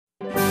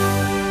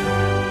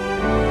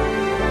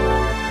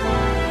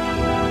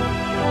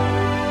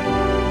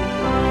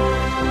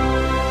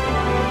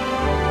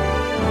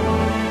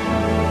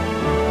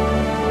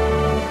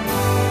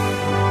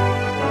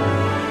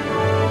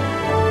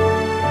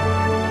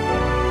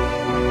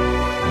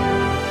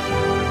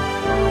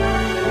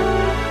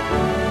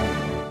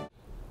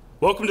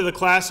Welcome to the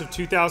class of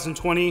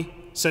 2020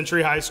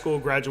 Century High School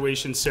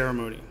graduation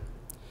ceremony.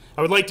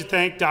 I would like to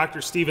thank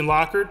Dr. Stephen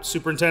Lockhart,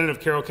 Superintendent of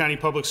Carroll County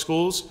Public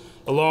Schools,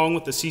 along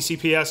with the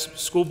CCPS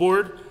School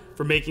Board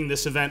for making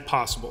this event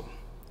possible.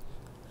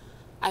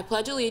 I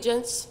pledge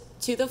allegiance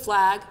to the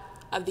flag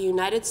of the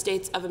United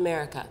States of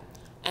America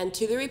and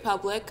to the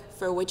republic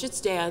for which it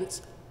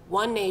stands,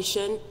 one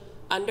nation,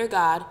 under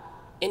God,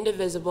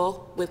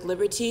 indivisible, with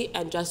liberty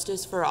and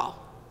justice for all.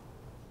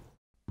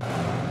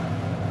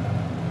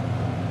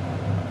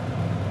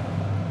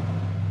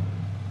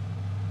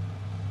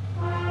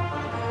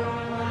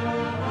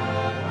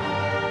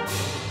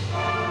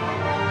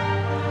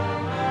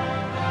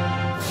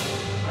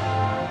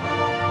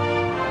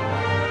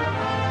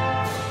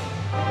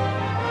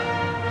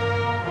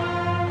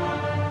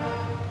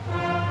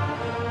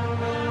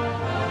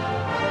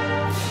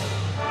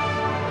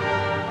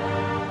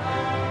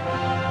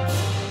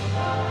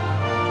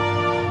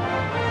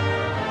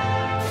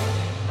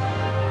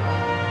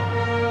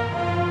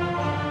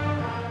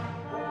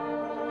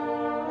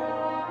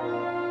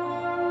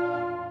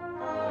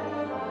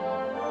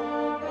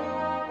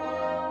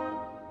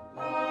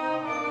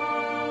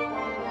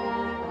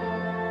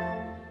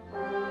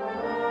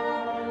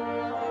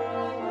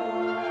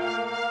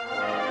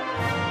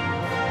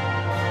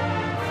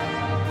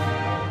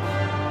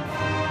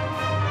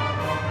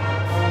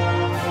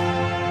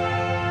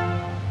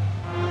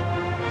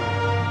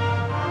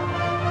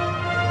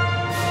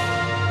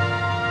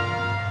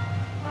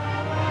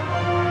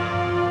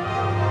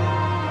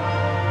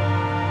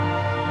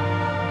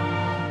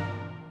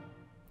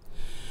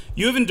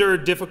 You have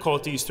endured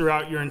difficulties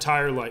throughout your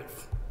entire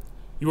life.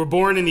 You were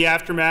born in the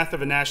aftermath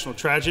of a national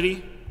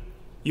tragedy.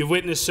 You've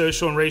witnessed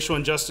social and racial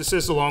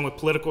injustices along with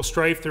political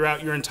strife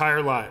throughout your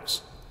entire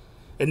lives.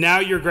 And now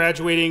you're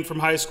graduating from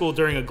high school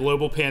during a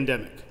global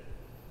pandemic.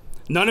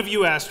 None of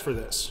you asked for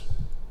this,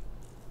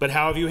 but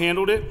how have you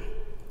handled it?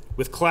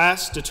 With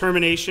class,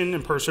 determination,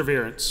 and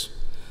perseverance.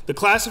 The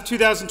class of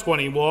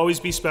 2020 will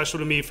always be special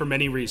to me for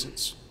many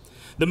reasons.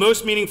 The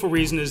most meaningful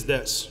reason is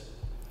this.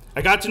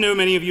 I got to know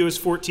many of you as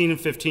 14 and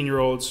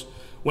 15-year-olds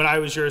when I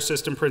was your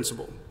assistant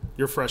principal,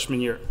 your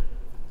freshman year.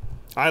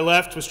 I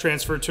left, was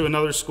transferred to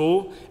another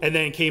school, and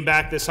then came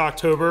back this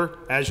October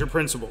as your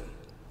principal.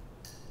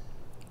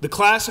 The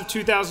class of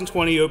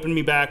 2020 opened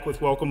me back with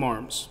welcome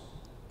arms.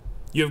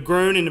 You have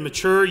grown into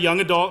mature young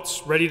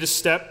adults ready to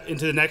step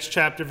into the next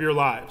chapter of your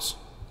lives.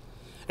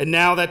 And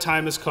now that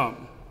time has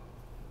come.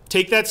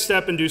 Take that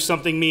step and do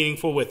something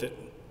meaningful with it.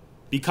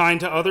 Be kind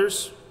to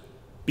others,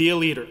 be a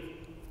leader.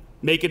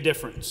 Make a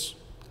difference.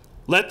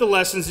 Let the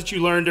lessons that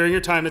you learned during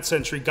your time at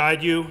Century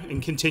guide you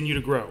and continue to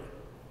grow.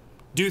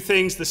 Do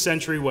things the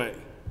Century way.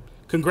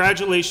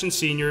 Congratulations,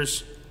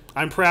 seniors.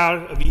 I'm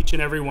proud of each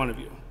and every one of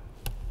you.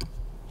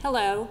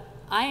 Hello,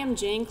 I am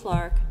Jane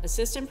Clark,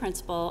 Assistant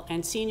Principal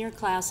and Senior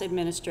Class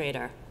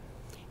Administrator.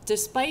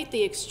 Despite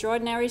the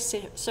extraordinary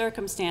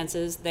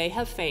circumstances they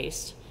have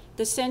faced,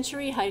 the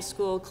Century High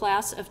School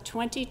Class of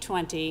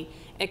 2020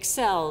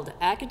 excelled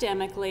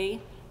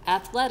academically,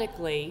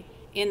 athletically,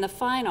 in the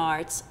fine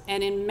arts,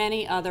 and in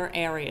many other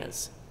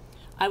areas.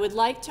 I would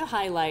like to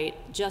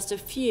highlight just a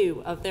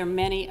few of their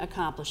many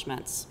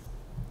accomplishments.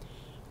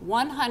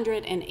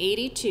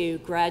 182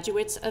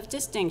 graduates of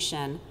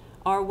distinction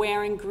are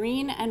wearing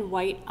green and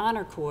white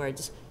honor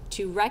cords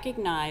to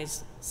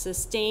recognize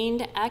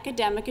sustained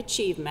academic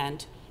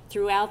achievement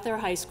throughout their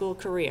high school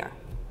career.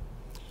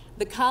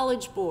 The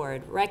College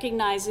Board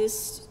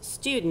recognizes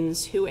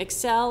students who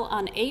excel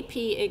on AP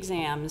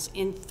exams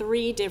in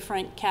 3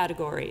 different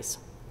categories.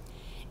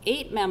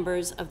 8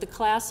 members of the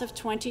class of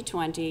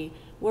 2020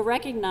 were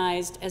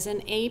recognized as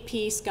an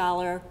AP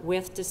Scholar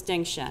with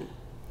distinction.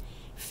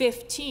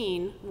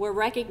 15 were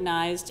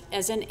recognized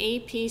as an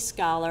AP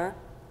Scholar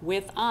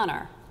with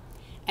honor,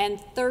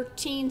 and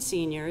 13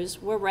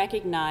 seniors were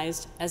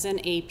recognized as an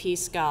AP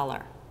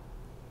Scholar.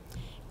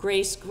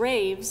 Grace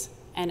Graves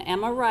and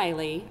Emma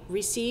Riley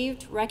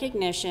received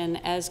recognition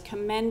as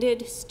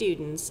commended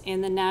students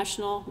in the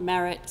National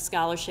Merit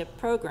Scholarship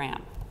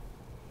Program.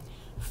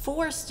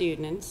 4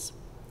 students,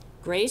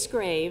 Grace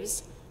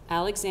Graves,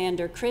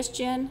 Alexander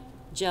Christian,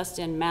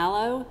 Justin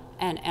Mallow,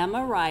 and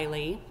Emma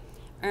Riley,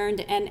 earned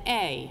an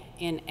A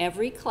in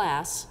every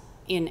class,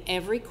 in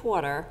every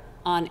quarter,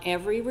 on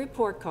every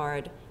report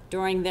card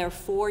during their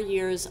 4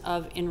 years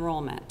of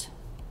enrollment.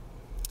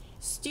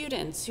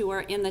 Students who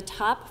are in the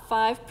top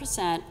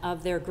 5%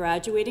 of their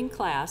graduating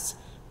class,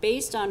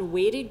 based on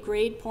weighted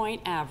grade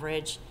point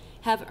average,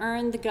 have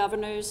earned the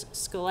Governor's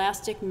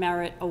Scholastic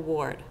Merit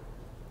Award.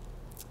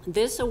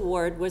 This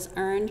award was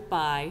earned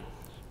by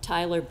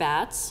Tyler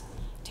Batts,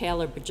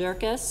 Taylor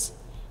Bajurkis,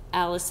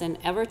 Allison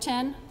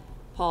Everton,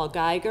 Paul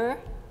Geiger,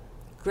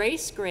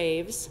 Grace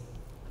Graves,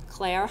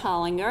 Claire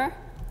Hollinger,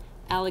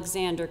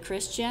 Alexander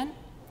Christian,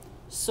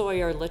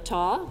 Sawyer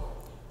Lataw,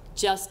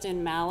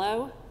 Justin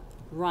Mallow,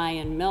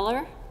 Ryan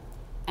Miller,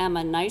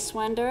 Emma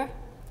Neiswender,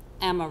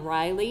 Emma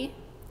Riley,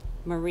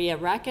 Maria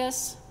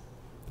Reckes,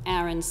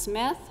 Aaron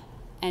Smith,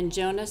 and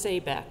Jonah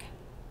Zabek.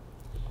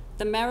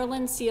 The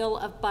Maryland Seal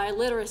of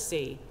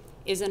Biliteracy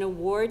is an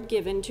award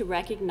given to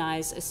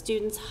recognize a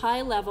student's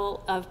high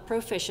level of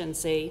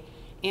proficiency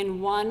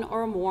in one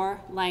or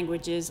more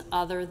languages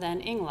other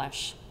than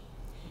English.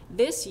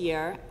 This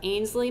year,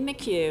 Ainsley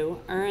McHugh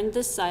earned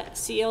the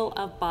seal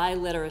of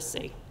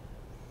biliteracy.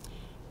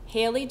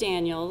 Haley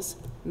Daniels,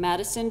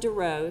 Madison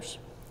DeRoche,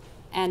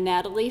 and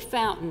Natalie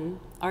Fountain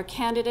are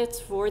candidates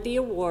for the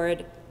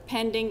award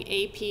pending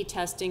AP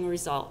testing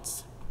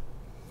results.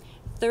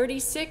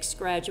 36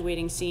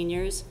 graduating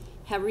seniors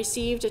have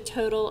received a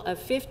total of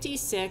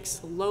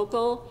 56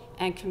 local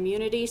and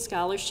community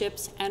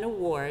scholarships and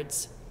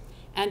awards,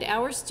 and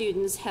our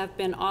students have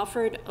been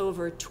offered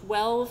over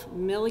 $12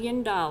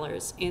 million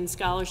in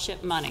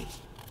scholarship money.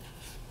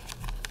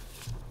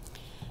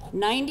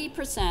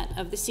 90%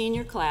 of the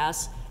senior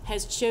class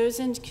has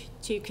chosen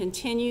to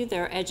continue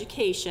their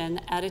education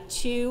at a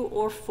 2-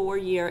 or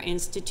 4-year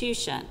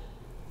institution.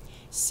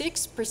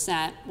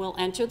 6% will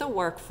enter the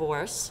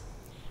workforce,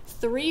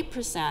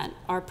 3%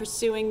 are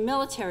pursuing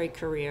military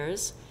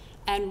careers,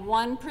 and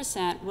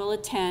 1% will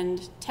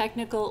attend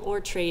technical or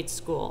trade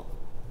school.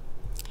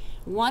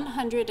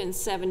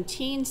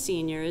 117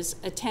 seniors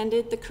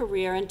attended the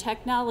Career and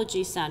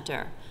Technology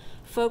Center,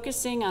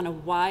 focusing on a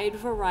wide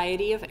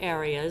variety of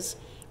areas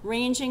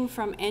ranging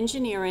from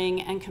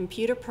engineering and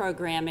computer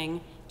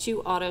programming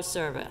to auto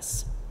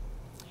service.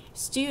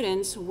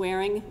 Students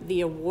wearing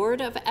the Award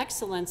of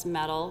Excellence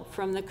Medal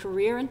from the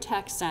Career and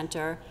Tech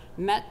Center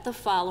met the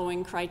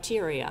following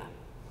criteria.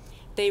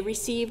 They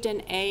received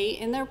an A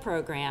in their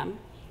program,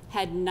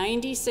 had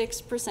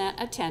 96%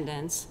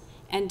 attendance,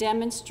 and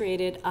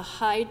demonstrated a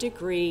high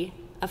degree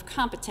of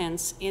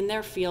competence in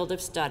their field of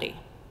study.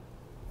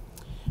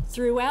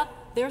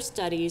 Throughout their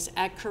studies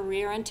at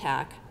Career and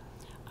Tech,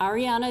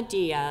 Ariana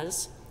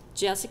Diaz,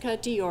 Jessica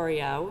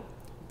Diorio,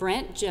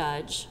 Brent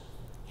Judge,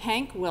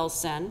 Hank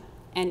Wilson,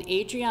 and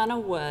Adriana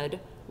Wood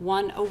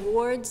won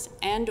awards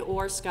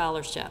and/or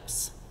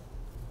scholarships.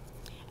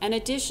 An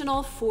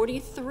additional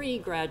 43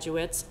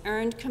 graduates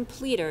earned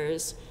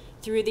completers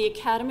through the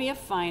Academy of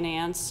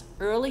Finance,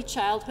 Early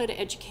Childhood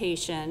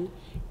Education,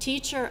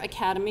 Teacher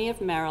Academy of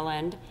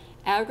Maryland,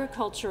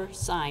 Agriculture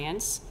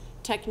Science,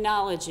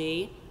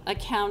 Technology,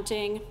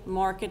 Accounting,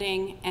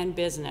 Marketing, and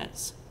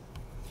Business.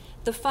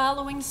 The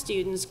following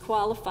students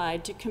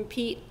qualified to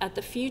compete at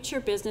the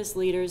Future Business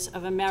Leaders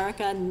of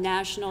America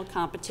National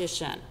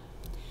Competition: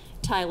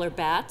 Tyler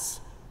Batts,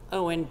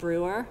 Owen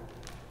Brewer,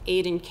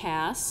 Aiden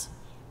Cass,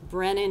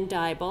 Brennan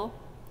Dybel,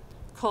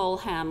 Cole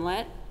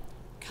Hamlet,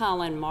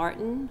 Colin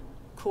Martin,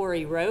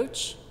 Corey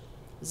Roach,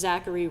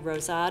 Zachary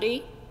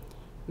Rosati,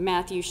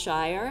 Matthew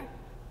Shire,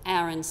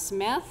 Aaron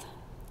Smith,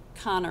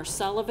 Connor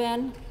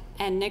Sullivan,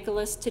 and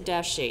Nicholas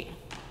Tedeschi.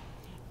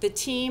 The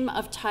team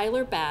of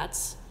Tyler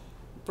Batts,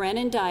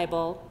 Brennan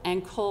Dybel,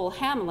 and Cole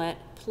Hamlet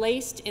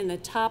placed in the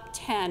top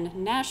 10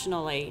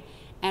 nationally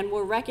and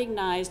were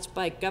recognized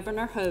by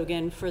Governor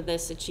Hogan for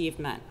this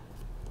achievement.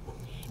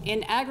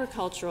 In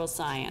agricultural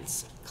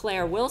science,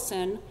 Claire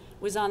Wilson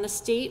was on the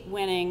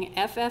state-winning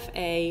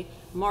FFA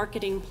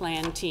marketing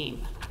plan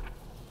team.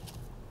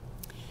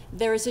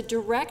 There is a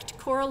direct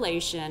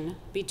correlation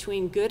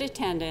between good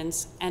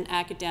attendance and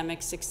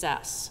academic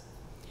success.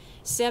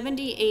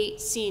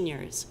 78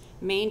 seniors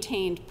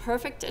maintained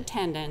perfect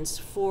attendance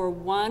for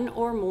 1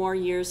 or more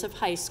years of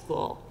high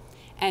school,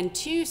 and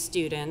 2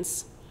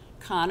 students,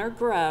 Connor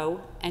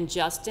Groh and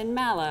Justin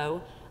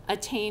Mallow,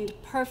 attained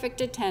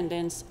perfect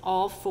attendance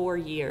all 4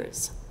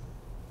 years.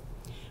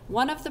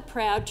 One of the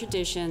proud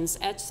traditions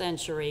at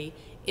Century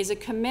is a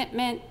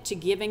commitment to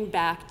giving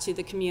back to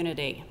the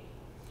community.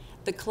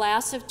 The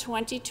class of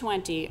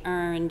 2020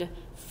 earned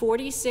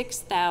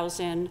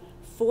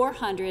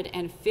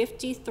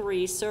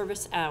 46,453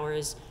 service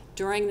hours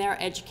during their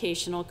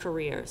educational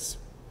careers.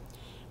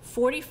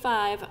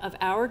 45 of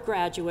our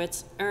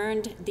graduates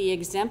earned the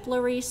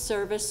Exemplary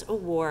Service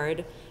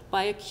Award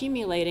by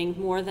accumulating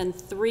more than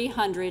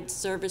 300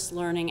 service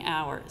learning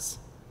hours.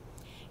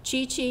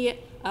 Chichi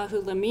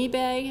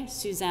Ahulamibe,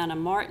 Susanna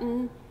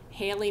Martin,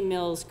 Haley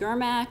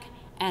Mills-Germack,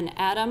 and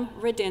Adam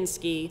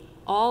Radinsky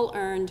all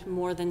earned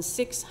more than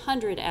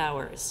 600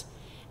 hours,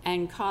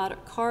 and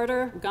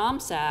Carter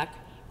Gomsak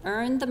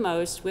earned the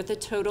most with a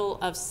total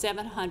of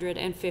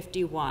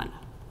 751.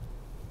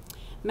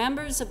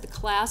 Members of the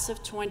class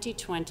of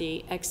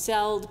 2020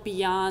 excelled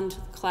beyond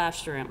the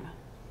classroom.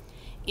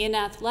 In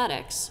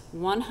athletics,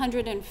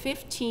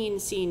 115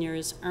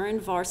 seniors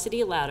earned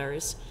varsity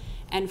letters,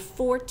 and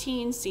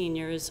 14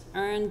 seniors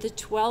earned the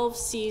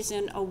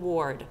 12-season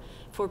award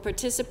for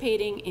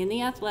participating in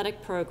the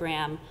athletic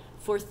program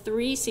for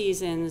 3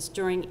 seasons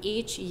during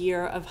each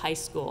year of high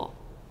school.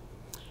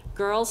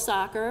 Girls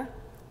soccer,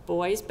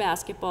 boys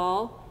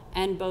basketball,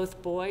 and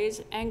both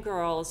boys and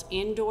girls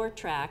indoor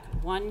track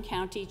won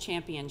county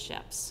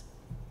championships.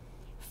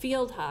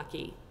 Field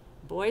hockey,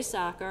 boys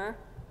soccer,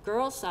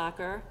 girls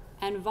soccer,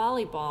 and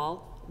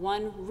volleyball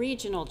won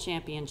regional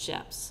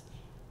championships,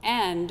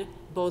 and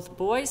both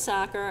boys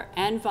soccer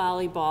and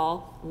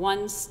volleyball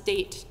won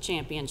state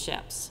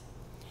championships.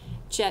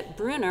 Chet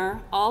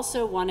Brunner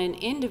also won an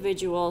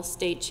individual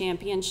state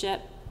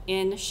championship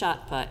in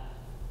shot put.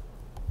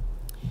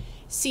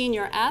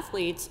 Senior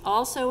athletes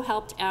also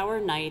helped our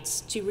Knights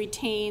to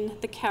retain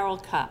the Carroll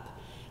Cup,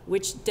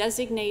 which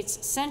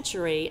designates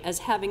Century as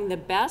having the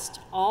best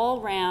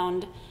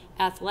all-round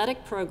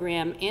athletic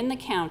program in the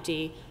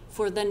county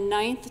for the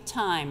 9th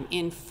time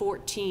in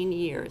 14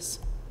 years.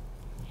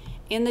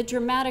 In the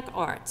dramatic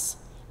arts,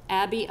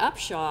 Abby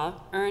Upshaw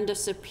earned a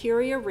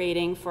superior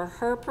rating for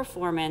her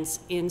performance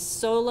in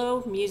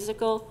solo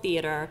musical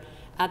theater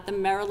at the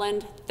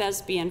Maryland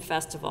Thespian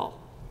Festival.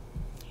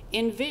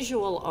 In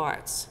visual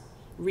arts,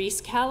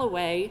 Reese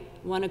Calloway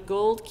won a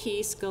Gold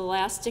Key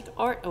Scholastic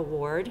Art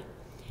Award,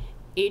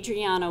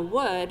 Adriana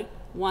Wood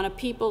won a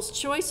People's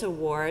Choice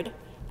Award,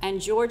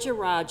 and Georgia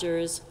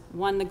Rogers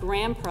won the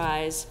grand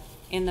prize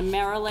in the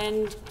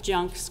Maryland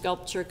Junk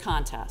Sculpture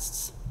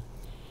Contests.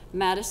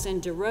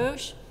 Madison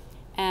DeRoche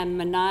and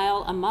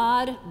Manil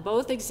Ahmad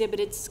both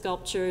exhibited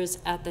sculptures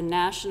at the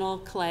National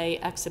Clay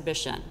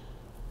Exhibition.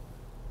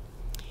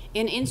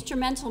 In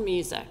instrumental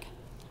music,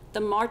 the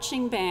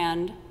marching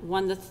band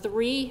won the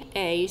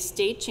 3A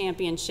state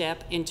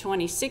championship in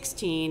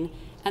 2016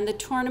 and the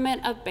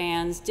Tournament of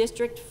Bands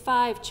District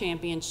 5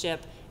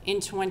 championship in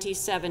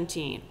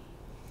 2017.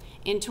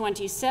 In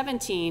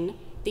 2017,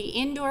 the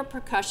indoor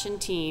percussion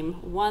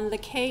team won the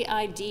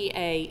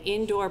KIDA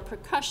Indoor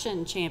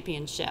Percussion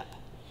Championship.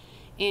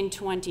 In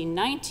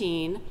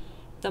 2019,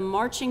 the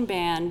marching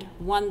band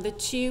won the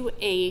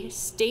 2A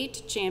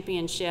state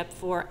championship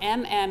for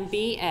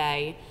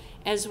MMBA,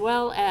 as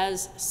well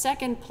as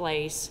second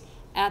place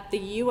at the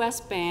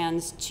U.S.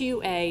 Band's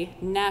 2A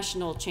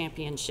National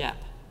Championship.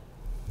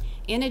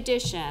 In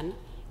addition,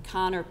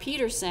 Connor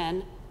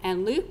Peterson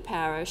and Luke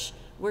Parrish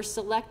were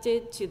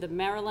selected to the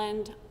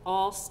Maryland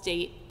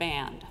All-State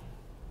Band.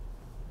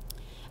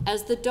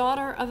 As the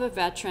daughter of a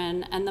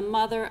veteran and the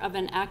mother of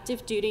an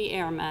active duty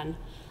airman,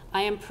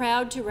 I am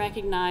proud to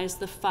recognize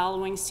the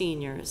following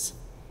seniors: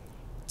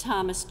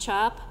 Thomas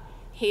Chop,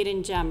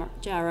 Hayden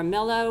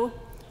Jaramillo,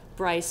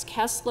 Bryce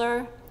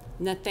Kessler,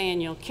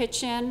 Nathaniel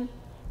Kitchen,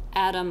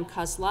 Adam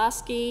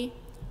Kozlowski,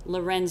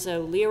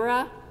 Lorenzo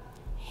Lira,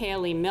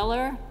 Haley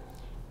Miller,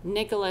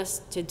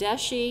 Nicholas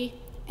Tedeschi,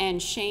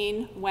 and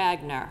Shane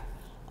Wagner,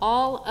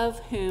 all of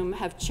whom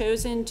have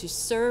chosen to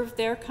serve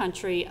their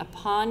country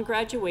upon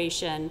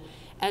graduation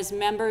as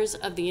members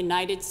of the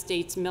United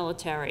States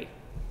military.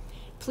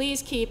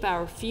 Please keep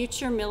our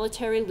future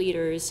military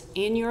leaders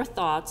in your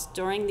thoughts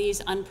during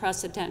these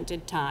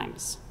unprecedented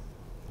times.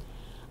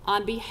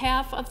 On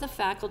behalf of the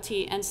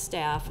faculty and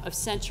staff of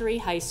Century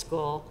High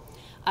School,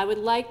 I would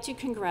like to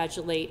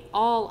congratulate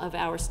all of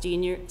our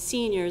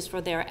seniors for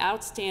their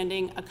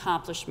outstanding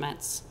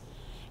accomplishments.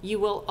 You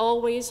will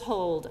always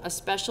hold a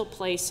special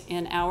place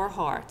in our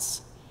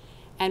hearts,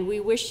 and we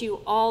wish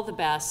you all the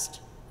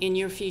best in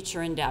your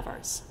future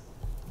endeavors.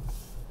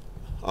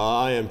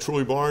 I am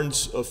Troy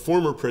Barnes, a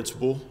former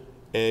principal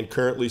and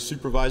currently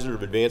supervisor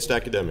of advanced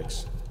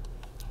academics.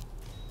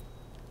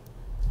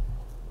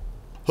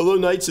 Hello,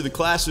 Knights of the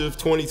class of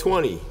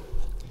 2020.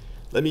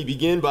 Let me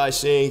begin by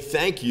saying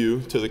thank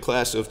you to the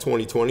class of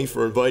 2020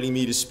 for inviting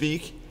me to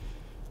speak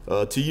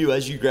to you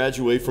as you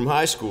graduate from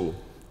high school.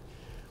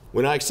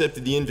 When I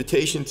accepted the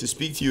invitation to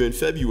speak to you in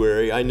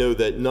February, I know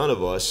that none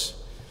of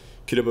us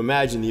could have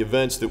imagined the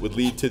events that would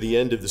lead to the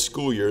end of the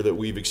school year that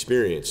we've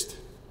experienced.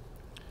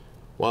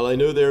 While I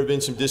know there have been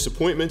some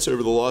disappointments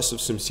over the loss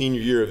of some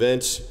senior year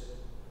events,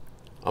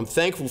 I'm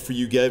thankful for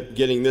you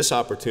getting this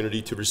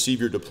opportunity to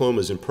receive your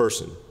diplomas in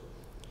person.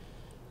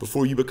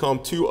 Before you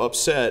become too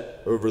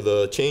upset over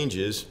the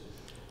changes,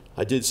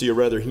 I did see a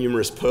rather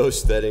humorous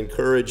post that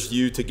encouraged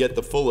you to get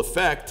the full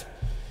effect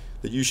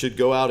that you should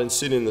go out and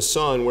sit in the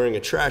sun wearing a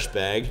trash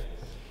bag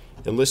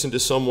and listen to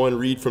someone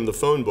read from the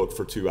phone book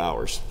for 2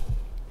 hours.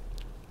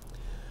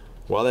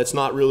 While that's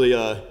not really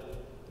an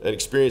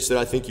experience that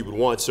I think you would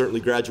want, certainly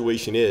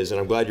graduation is,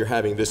 and I'm glad you're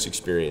having this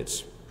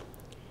experience.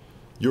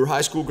 Your high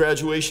school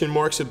graduation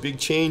marks a big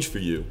change for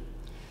you,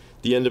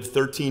 the end of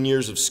 13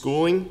 years of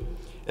schooling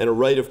and a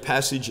rite of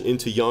passage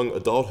into young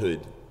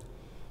adulthood.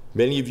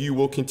 Many of you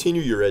will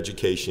continue your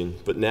education,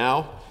 but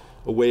now,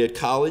 away at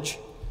college,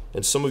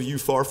 and some of you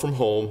far from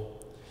home,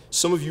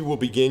 some of you will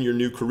begin your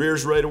new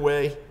careers right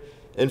away,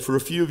 and for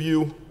a few of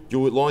you,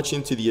 you'll launch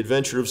into the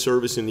adventure of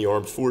service in the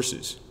armed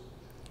forces.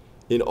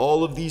 In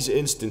all of these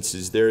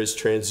instances, there is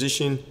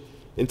transition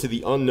into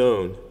the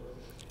unknown,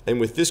 and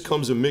with this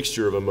comes a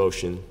mixture of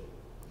emotion.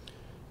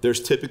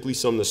 There's typically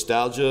some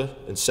nostalgia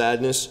and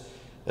sadness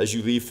as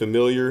you leave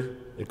familiar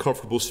and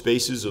comfortable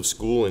spaces of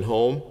school and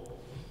home,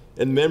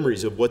 and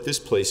memories of what this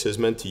place has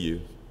meant to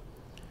you.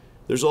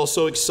 There's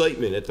also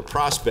excitement at the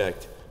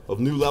prospect of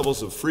new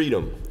levels of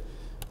freedom,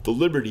 the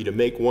liberty to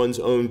make one's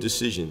own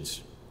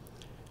decisions.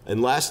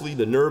 And lastly,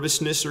 the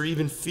nervousness or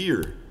even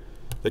fear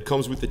that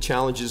comes with the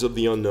challenges of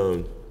the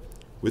unknown,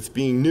 with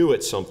being new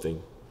at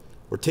something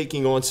or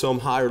taking on some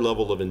higher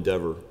level of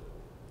endeavor.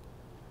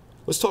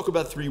 Let's talk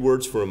about 3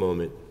 words for a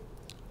moment: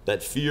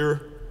 that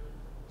fear,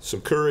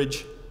 some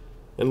courage,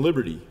 and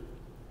liberty.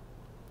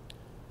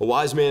 A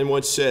wise man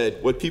once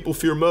said, "What people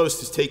fear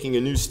most is taking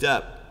a new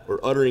step or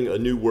uttering a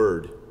new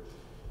word."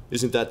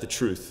 Isn't that the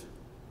truth?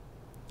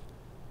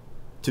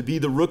 To be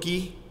the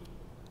rookie,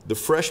 the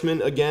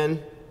freshman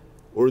again,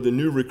 or the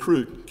new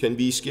recruit can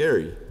be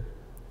scary.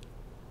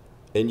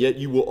 And yet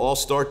you will all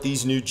start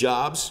these new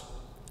jobs,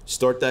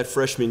 start that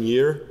freshman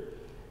year,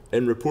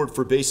 and report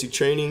for basic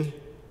training,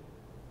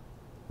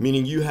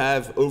 meaning you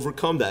have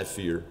overcome that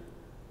fear,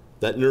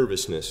 that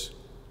nervousness.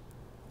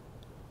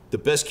 The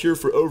best cure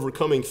for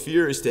overcoming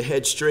fear is to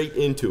head straight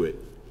into it,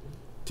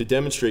 to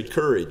demonstrate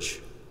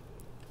courage.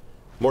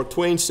 Mark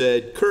Twain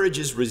said, "Courage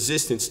is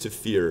resistance to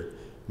fear,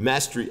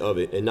 mastery of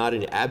it, and not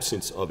an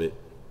absence of it."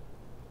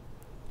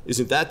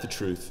 Isn't that the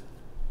truth?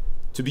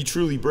 To be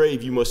truly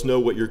brave, you must know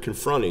what you're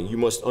confronting. You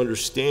must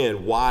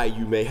understand why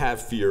you may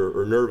have fear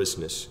or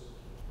nervousness.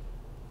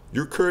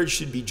 Your courage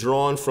should be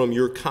drawn from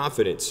your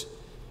confidence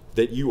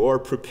that you are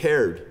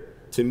prepared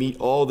to meet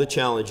all the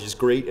challenges,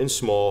 great and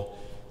small,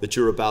 that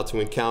you're about to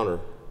encounter.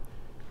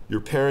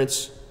 Your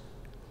parents,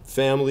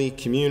 family,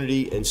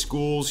 community, and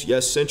schools,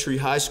 yes, Century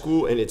High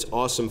School and its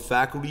awesome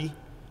faculty,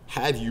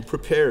 have you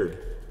prepared.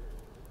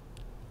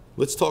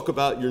 Let's talk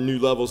about your new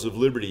levels of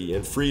liberty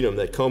and freedom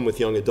that come with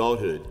young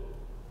adulthood.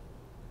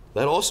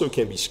 That also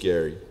can be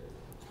scary.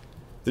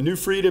 The new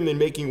freedom in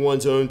making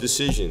one's own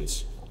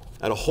decisions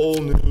at a whole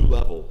new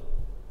level.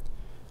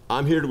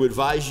 I'm here to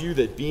advise you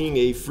that being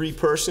a free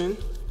person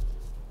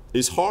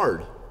is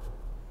hard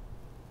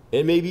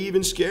and maybe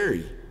even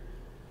scary,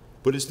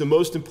 but it's the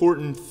most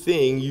important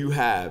thing you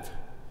have.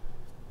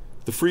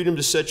 The freedom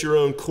to set your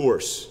own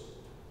course.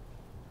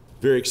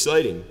 Very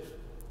exciting.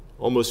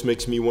 Almost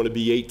makes me want to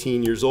be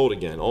 18 years old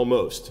again,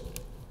 almost,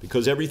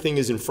 because everything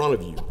is in front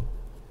of you.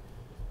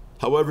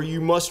 However, you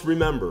must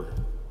remember,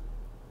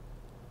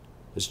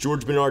 as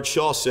George Bernard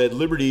Shaw said,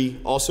 liberty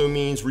also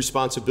means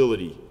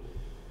responsibility.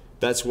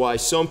 That's why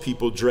some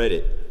people dread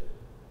it.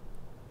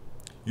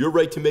 Your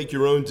right to make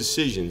your own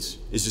decisions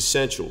is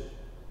essential.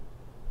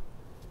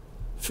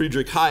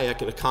 Friedrich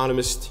Hayek, an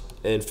economist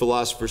and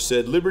philosopher,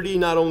 said, "Liberty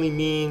not only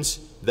means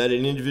that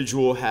an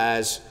individual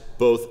has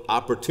both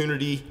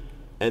opportunity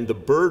and the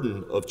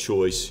burden of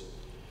choice,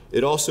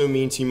 it also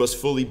means he must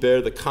fully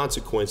bear the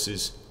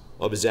consequences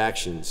of his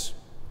actions."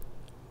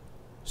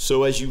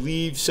 So as you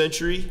leave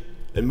Century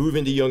and move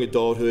into young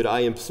adulthood, I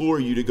implore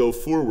you to go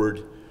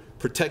forward,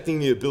 protecting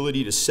the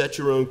ability to set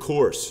your own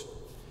course,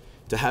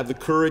 to have the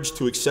courage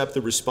to accept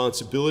the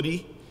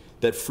responsibility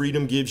that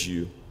freedom gives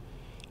you,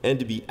 and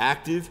to be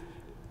active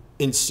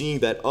in seeing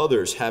that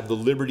others have the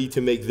liberty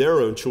to make their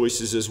own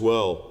choices as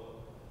well,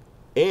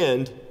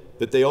 and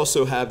that they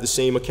also have the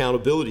same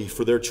accountability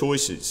for their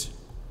choices.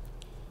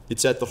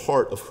 It's at the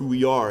heart of who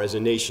we are as a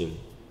nation.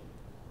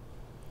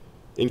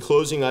 In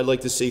closing, I'd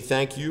like to say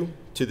thank you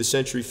to the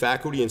Century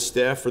faculty and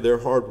staff for their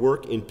hard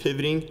work in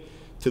pivoting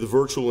to the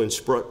virtual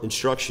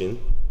instruction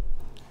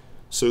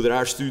so that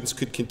our students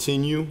could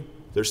continue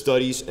their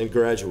studies and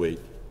graduate.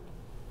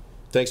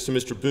 Thanks to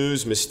Mr.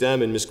 Booz, Ms.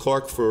 Stem, and Ms.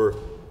 Clark for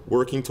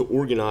working to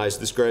organize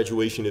this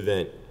graduation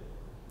event.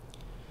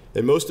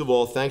 And most of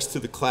all, thanks to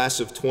the class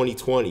of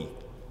 2020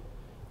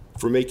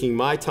 for making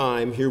my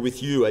time here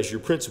with you as your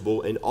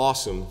principal an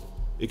awesome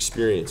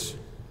experience.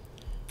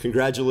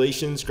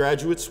 Congratulations,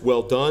 graduates,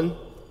 well done.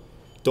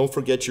 Don't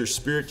forget your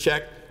spirit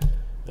check,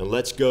 and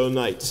let's go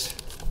Knights.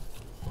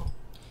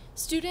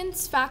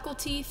 Students,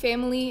 faculty,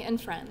 family,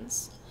 and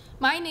friends.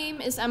 My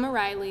name is Emma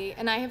Riley,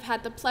 and I have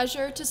had the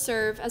pleasure to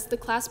serve as the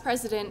class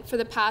president for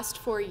the past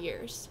 4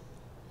 years.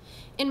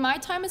 In my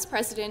time as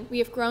president, we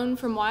have grown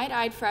from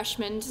wide-eyed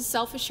freshmen to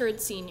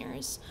self-assured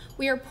seniors.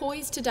 We are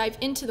poised to dive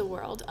into the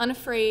world,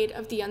 unafraid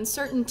of the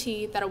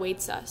uncertainty that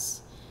awaits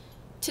us.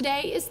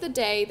 Today is the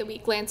day that we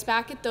glance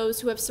back at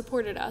those who have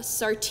supported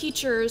us, our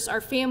teachers,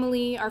 our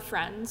family, our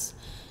friends,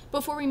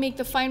 before we make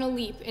the final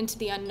leap into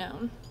the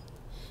unknown.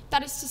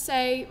 That is to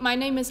say, my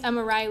name is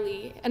Emma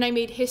Riley, and I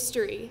made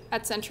history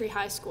at Century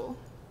High School.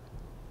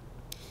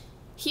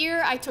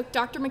 Here, I took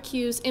Dr.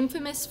 McHugh's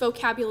infamous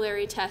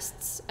vocabulary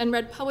tests and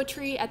read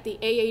poetry at the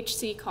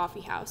AHC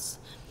Coffee House.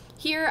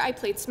 Here, I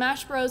played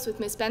Smash Bros. With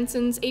Ms.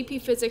 Benson's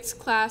AP Physics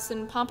class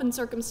and Pomp and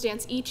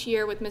Circumstance each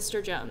year with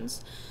Mr.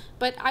 Jones.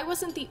 But I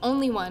wasn't the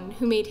only one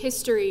who made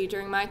history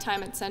during my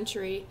time at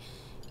Century.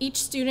 Each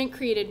student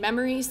created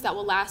memories that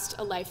will last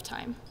a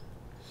lifetime.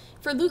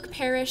 For Luke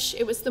Parrish,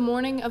 it was the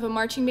morning of a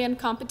marching band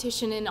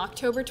competition in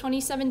October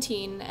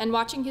 2017 and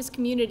watching his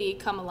community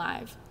come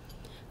alive.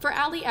 For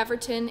Allie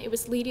Everton, it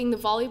was leading the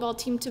volleyball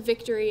team to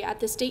victory at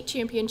the state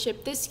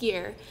championship this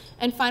year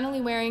and finally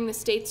wearing the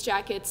state's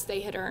jackets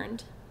they had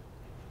earned.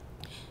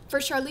 For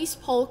Charlize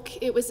Polk,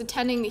 it was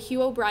attending the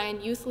Hugh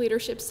O'Brien Youth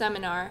Leadership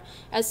Seminar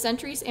as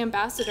Century's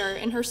ambassador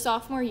in her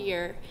sophomore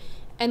year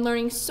and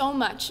learning so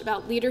much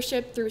about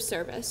leadership through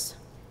service.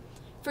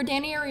 For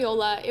Danny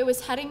Ariola, it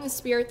was heading the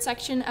spirit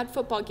section at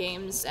football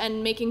games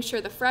and making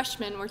sure the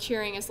freshmen were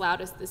cheering as loud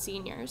as the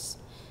seniors.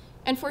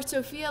 And for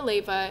Sophia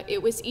Leva,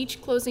 it was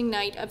each closing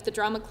night of the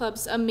Drama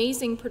Club's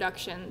amazing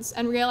productions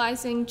and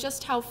realizing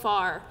just how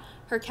far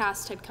her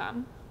cast had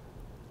come.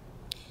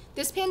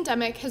 This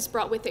pandemic has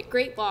brought with it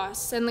great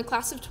loss, and the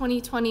class of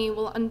 2020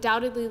 will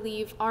undoubtedly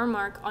leave our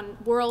mark on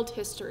world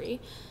history,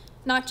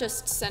 not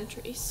just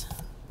Century's.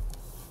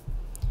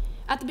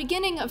 At the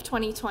beginning of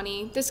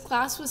 2020, this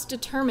class was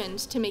determined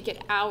to make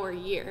it our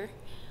year.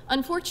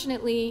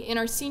 Unfortunately, in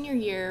our senior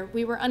year,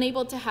 we were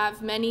unable to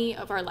have many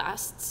of our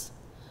lasts.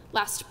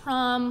 Last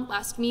prom,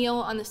 last meal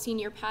on the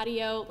senior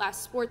patio,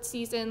 last sports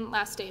season,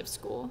 last day of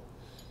school.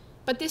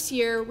 But this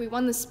year, we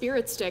won the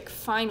Spirit Stick,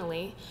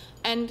 finally,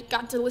 and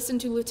got to listen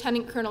to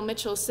Lieutenant Colonel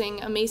Mitchell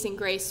sing Amazing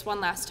Grace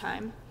one last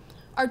time.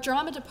 Our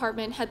drama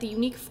department had the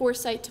unique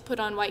foresight to put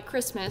on White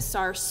Christmas,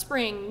 our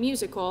spring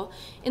musical,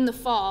 in the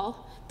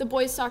fall. The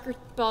boys soccer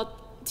ball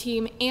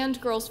team and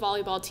girls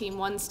volleyball team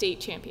won state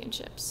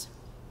championships.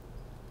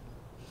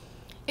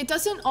 It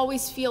doesn't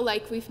always feel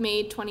like we've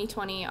made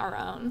 2020 our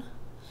own,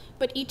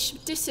 but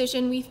each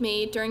decision we've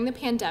made during the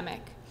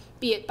pandemic,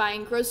 be it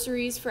buying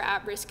groceries for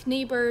at-risk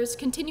neighbors,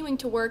 continuing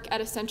to work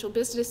at essential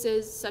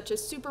businesses such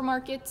as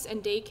supermarkets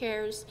and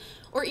daycares,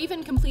 or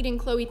even completing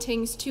Chloe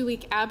Ting's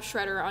 2-week ab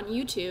shredder on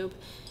YouTube,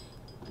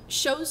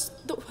 shows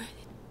the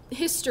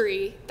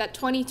history that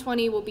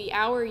 2020 will be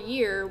our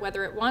year,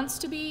 whether it wants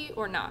to be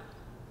or not.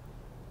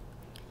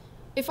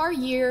 If our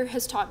year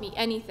has taught me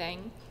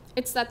anything,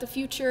 it's that the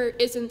future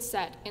isn't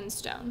set in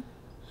stone.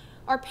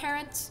 Our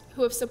parents,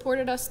 who have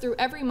supported us through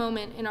every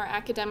moment in our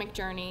academic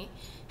journey,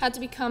 had to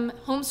become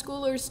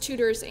homeschoolers,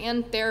 tutors,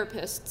 and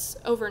therapists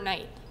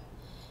overnight.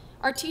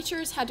 Our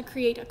teachers had to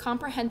create a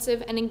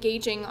comprehensive and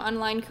engaging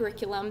online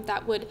curriculum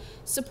that would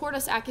support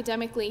us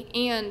academically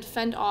and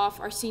fend off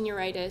our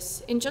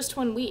senioritis in just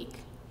 1 week.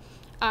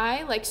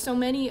 I, like so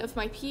many of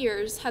my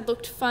peers, had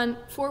looked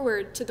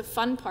forward to the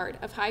fun part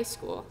of high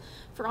school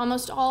for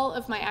almost all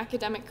of my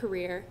academic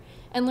career,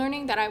 and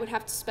learning that I would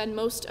have to spend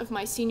most of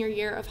my senior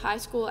year of high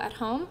school at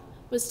home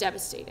was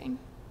devastating.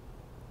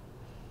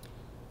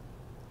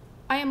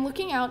 I am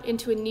looking out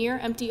into a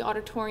near-empty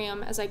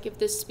auditorium as I give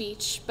this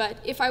speech, but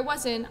if I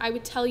wasn't, I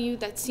would tell you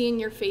that seeing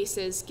your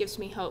faces gives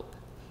me hope.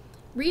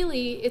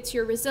 Really, it's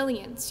your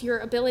resilience, your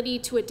ability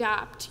to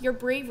adapt, your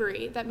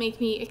bravery that make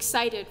me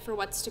excited for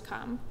what's to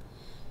come.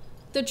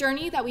 The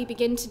journey that we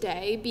begin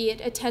today, be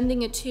it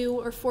attending a 2-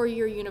 or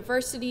 4-year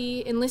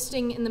university,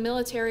 enlisting in the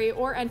military,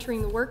 or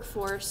entering the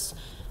workforce,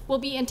 will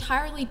be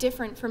entirely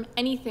different from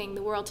anything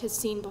the world has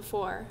seen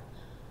before.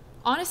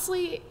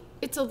 Honestly,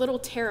 it's a little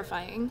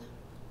terrifying,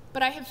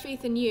 but I have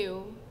faith in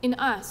you, in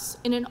us,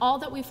 and in all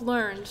that we've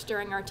learned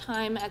during our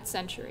time at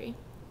Century.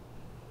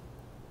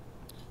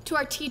 To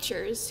our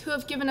teachers, who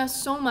have given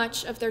us so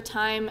much of their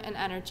time and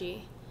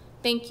energy,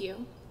 thank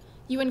you.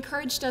 You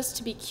encouraged us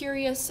to be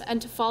curious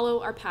and to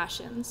follow our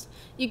passions.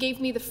 You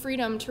gave me the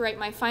freedom to write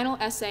my final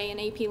essay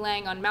in AP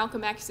Lang on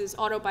Malcolm X's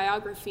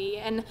autobiography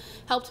and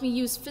helped me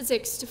use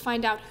physics to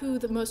find out who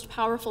the most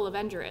powerful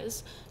Avenger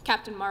is,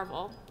 Captain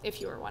Marvel,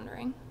 if you were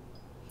wondering.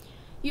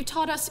 You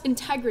taught us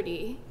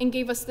integrity and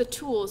gave us the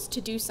tools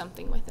to do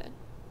something with it.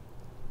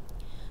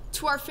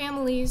 To our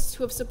families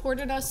who have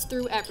supported us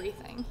through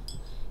everything,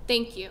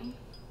 thank you.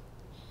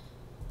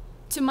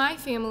 To my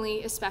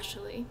family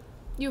especially,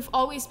 you've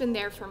always been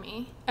there for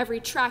me. Every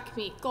track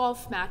meet,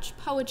 golf match,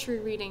 poetry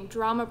reading,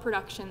 drama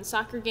production,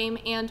 soccer game,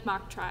 and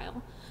mock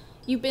trial.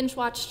 You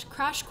binge-watched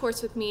Crash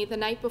Course with me the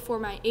night before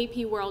my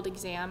AP World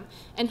exam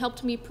and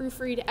helped me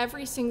proofread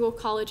every single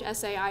college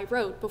essay I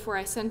wrote before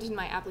I sent in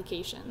my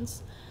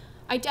applications.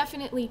 I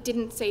definitely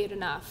didn't say it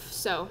enough,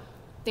 so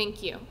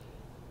thank you.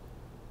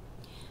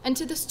 And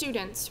to the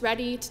students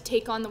ready to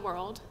take on the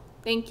world,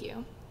 thank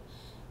you.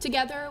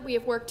 Together, we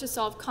have worked to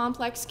solve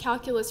complex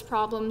calculus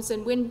problems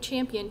and win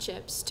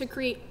championships, to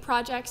create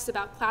projects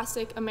about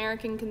classic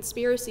American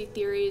conspiracy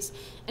theories,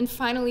 and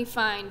finally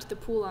find the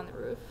pool on the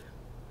roof.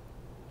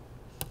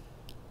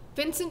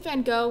 Vincent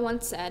van Gogh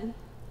once said,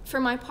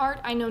 "For my part,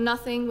 I know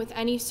nothing with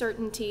any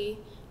certainty,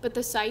 but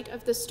the sight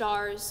of the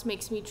stars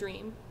makes me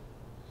dream."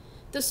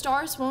 The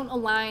stars won't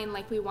align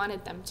like we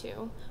wanted them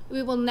to.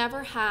 We will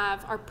never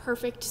have our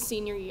perfect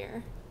senior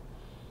year.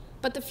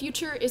 But the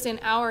future is in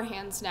our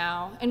hands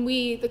now, and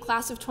we, the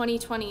class of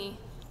 2020,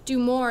 do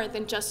more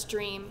than just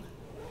dream.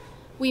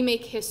 We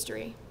make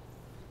history.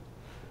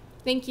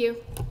 Thank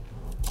you.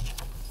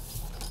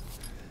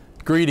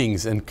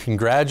 Greetings and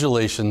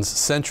congratulations,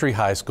 Century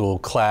High School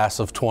class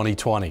of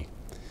 2020.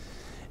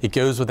 It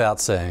goes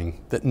without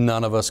saying that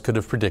none of us could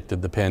have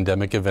predicted the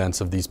pandemic events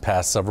of these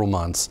past several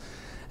months,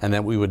 and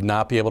that we would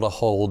not be able to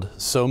hold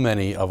so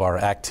many of our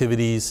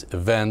activities,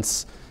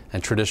 events,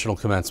 and traditional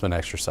commencement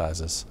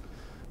exercises.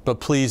 But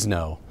please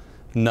know,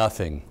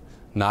 nothing,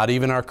 not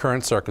even our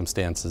current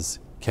circumstances,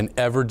 can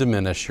ever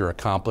diminish your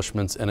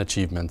accomplishments and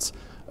achievements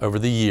over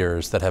the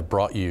years that have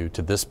brought you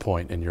to this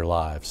point in your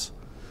lives.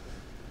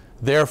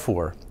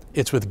 Therefore,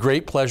 it's with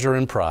great pleasure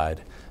and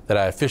pride that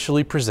I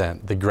officially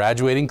present the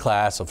graduating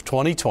class of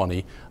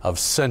 2020 of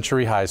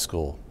Century High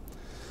School.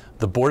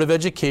 The Board of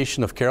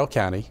Education of Carroll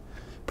County,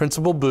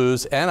 Principal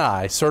Booz, and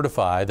I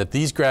certify that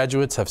these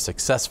graduates have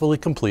successfully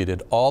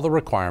completed all the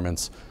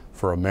requirements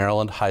for a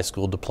Maryland high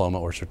school diploma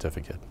or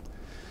certificate.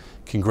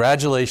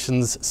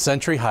 Congratulations,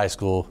 Century High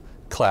School,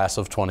 class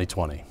of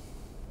 2020.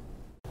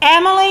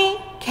 Emily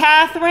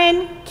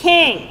Catherine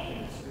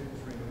King.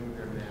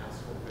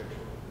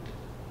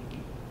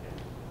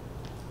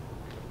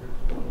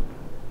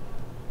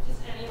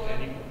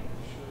 Anyone?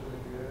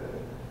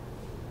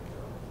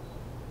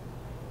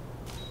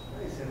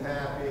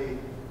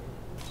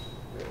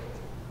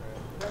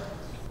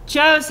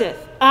 Joseph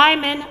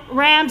Iman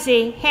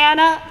Ramsey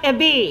Hannah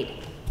Abid.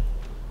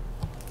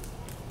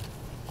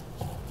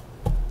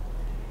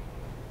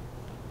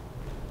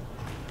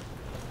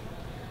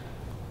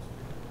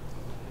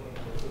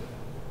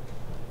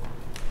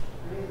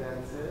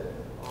 That's it.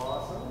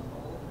 Awesome.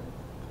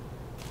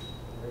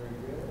 Very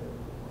good.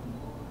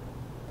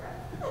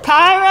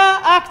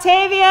 Kyra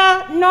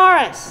Octavia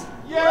Norris.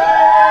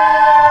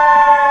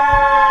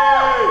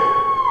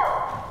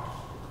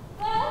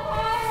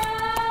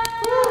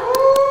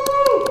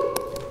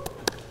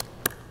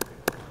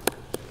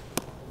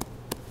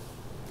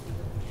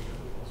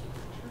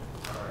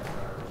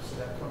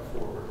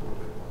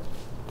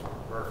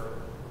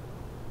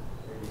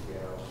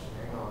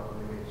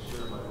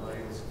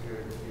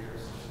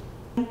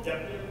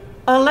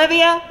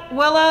 Olivia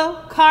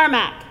Willow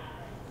Carmack.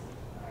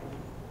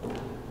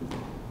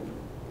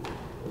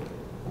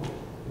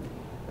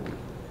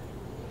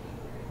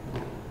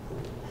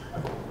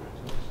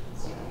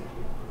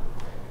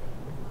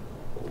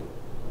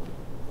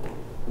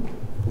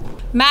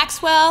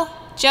 Maxwell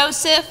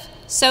Joseph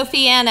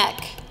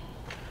Sofianek.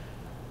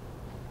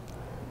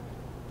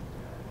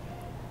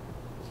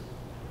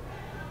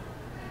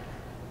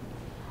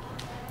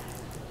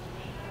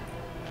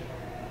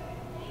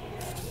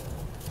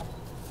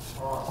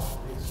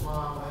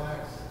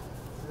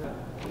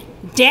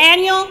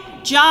 Daniel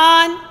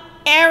John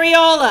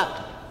Areola.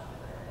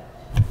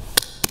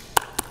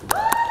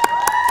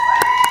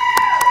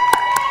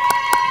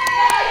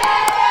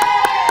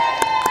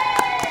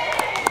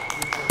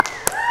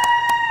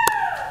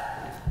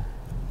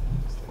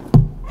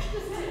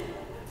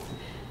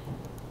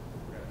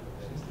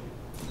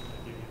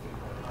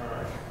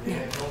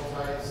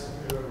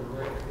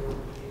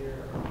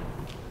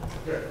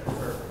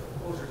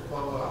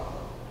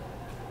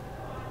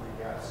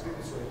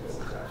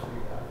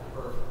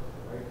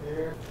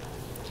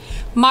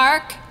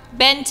 Mark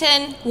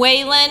Benton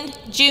Wayland,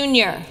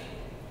 Jr.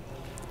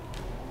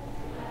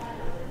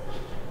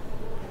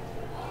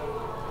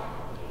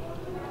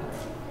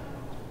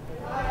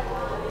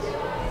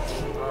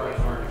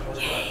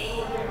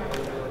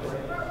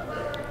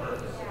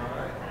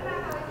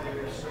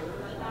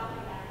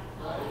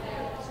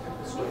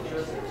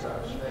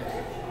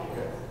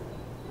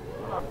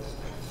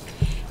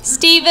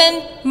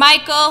 Stephen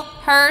Michael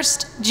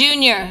Hurst,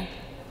 Jr.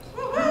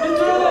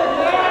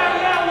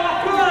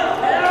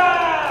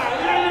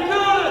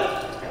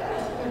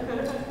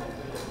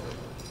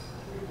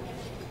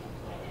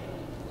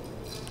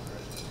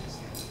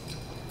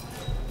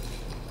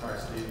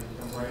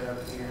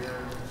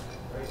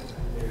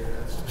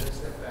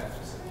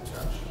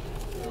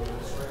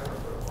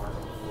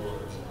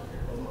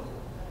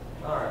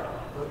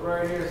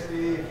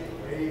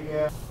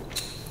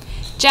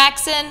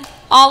 Jackson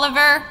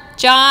Oliver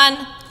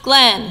John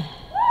Glenn.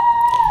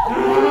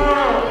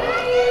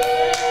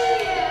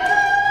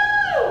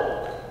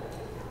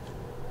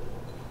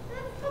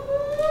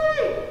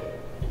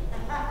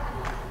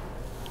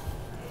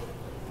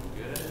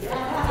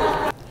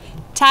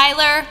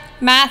 Tyler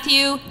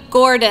Matthew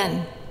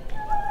Gordon.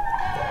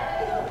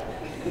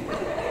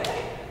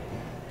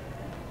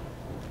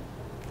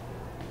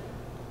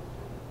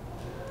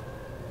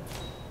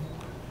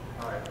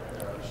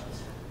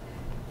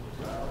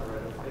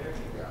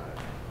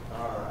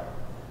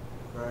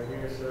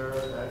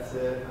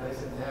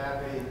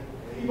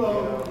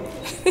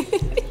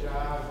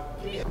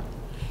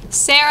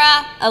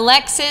 Sarah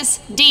Alexis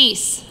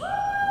Deese.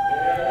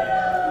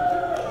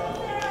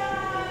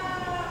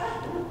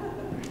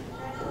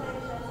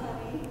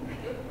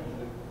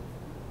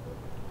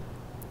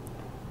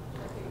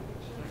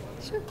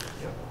 Sure.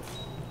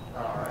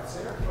 All right,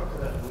 Sarah, come up to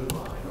that blue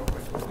line.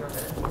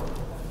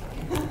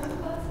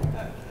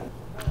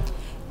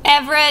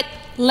 Everett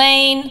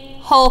Lane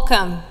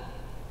Holcomb.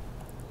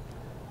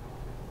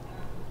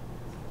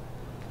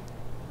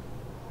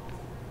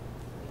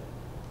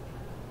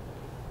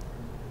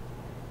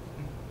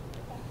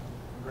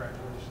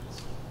 Congratulations.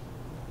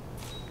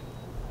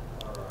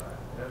 All right,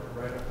 Everett,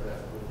 right up to that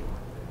blue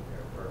line.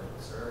 There, perfect,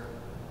 sir.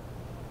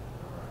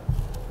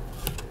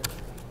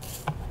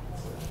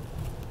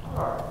 All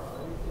right.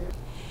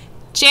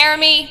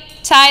 Jeremy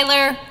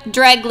Tyler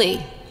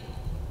Dregley.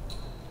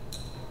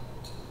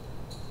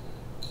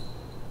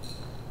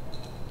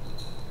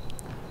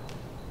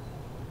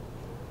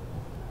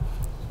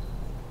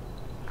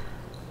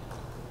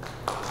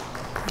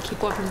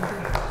 Keep walking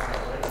through.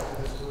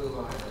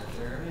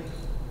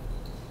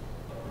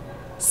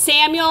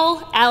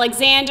 Samuel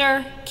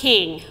Alexander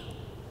King.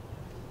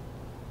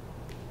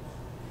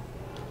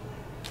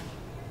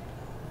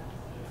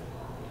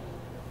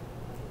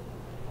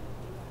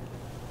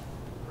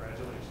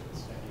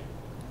 Congratulations. Thank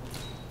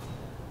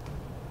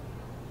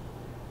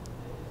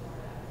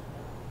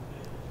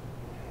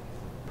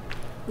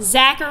you.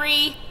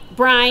 Zachary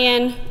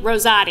Brian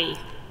Rosati.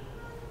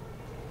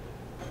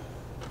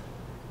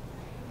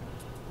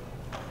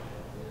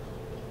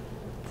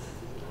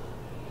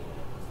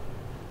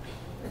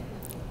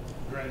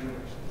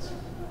 Congratulations.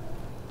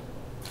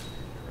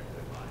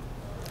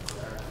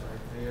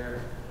 Right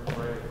there. Right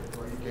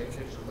where you get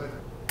kicked the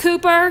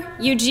Cooper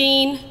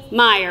Eugene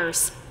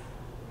Myers.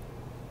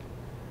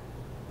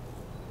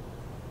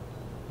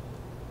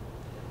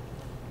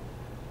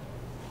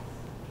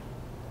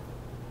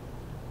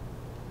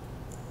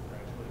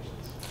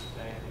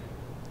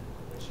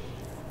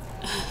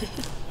 Let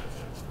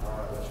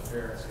your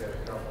parents get a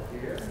couple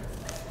here.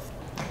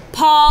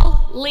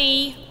 Paul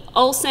Lee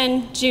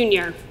Olson,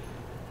 Jr.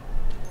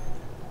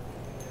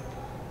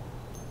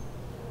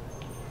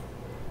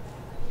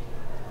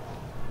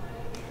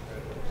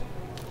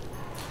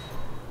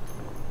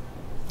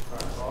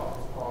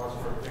 Pause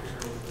for a picture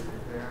with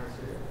your parents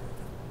here.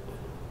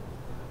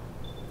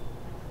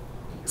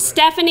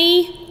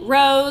 Stephanie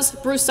Rose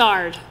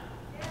Broussard.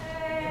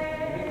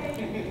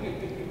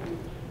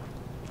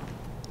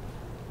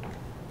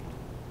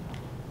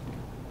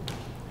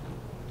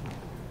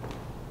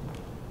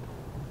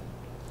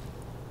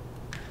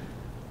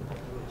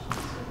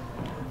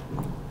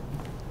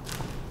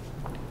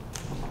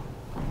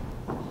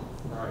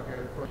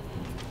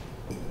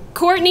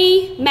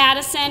 Courtney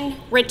Madison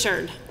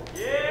Richard.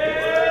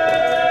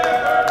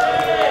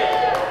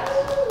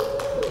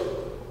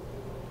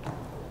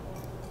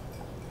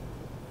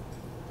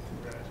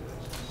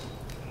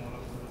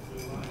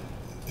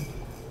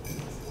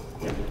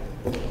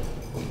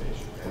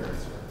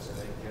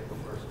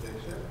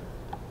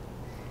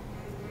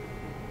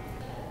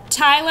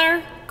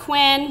 Tyler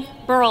Quinn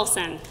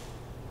Burleson.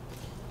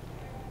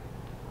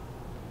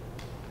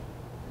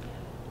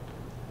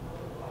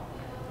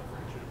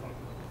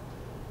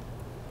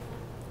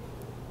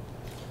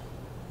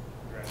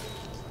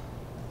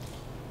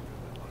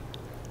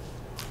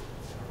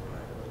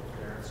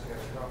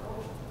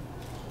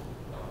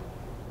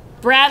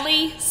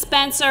 Bradley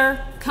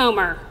Spencer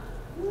Comer.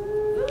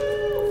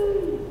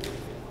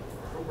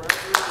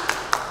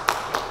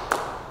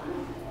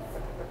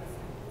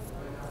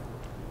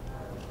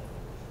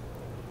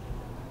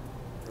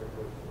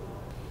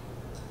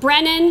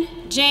 Brennan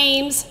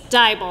James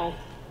Dybel.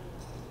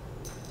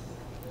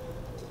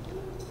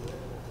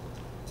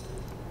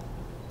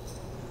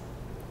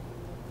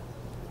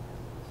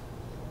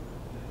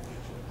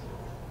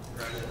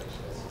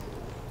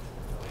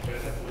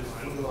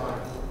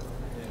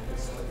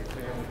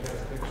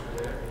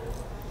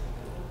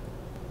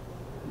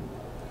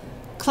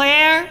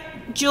 Claire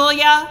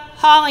Julia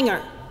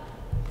Hollinger.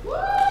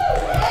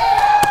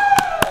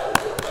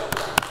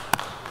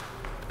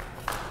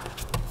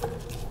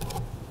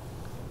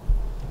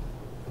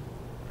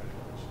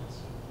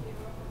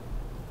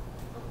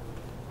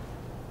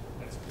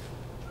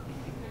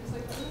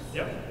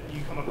 Yep,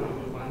 you come up with a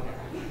blue line.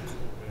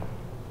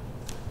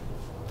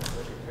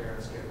 Let your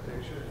parents get a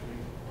picture.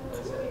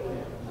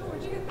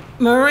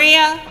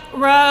 Maria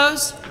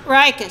Rose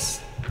Rikus.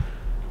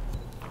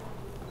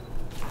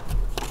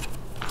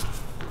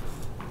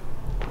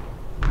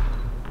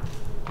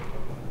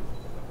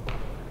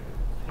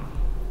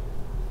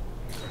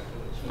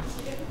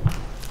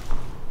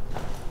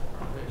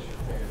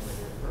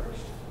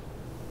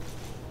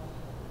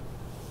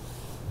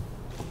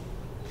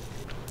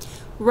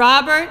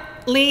 Robert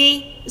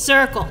Lee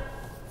Zirkle.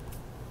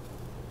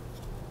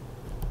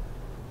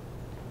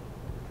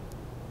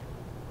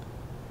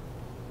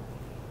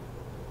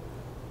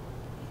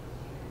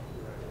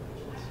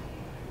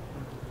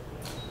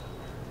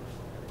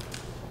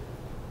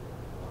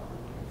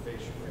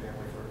 Face your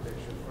family for a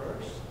picture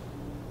first.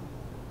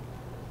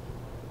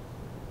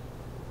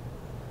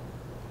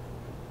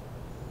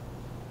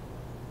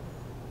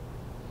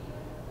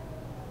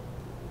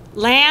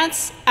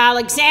 Lance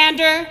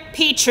Alexander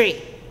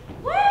Petrie.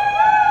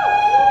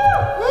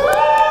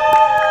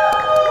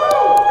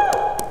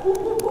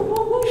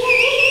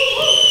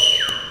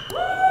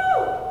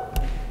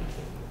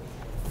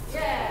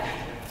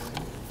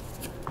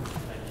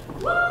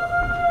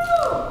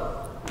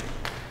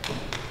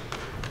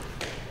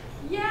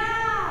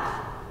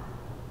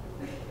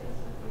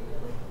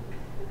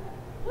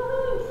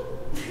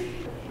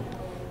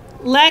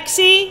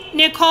 Lexi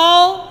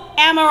Nicole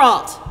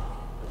Emerald.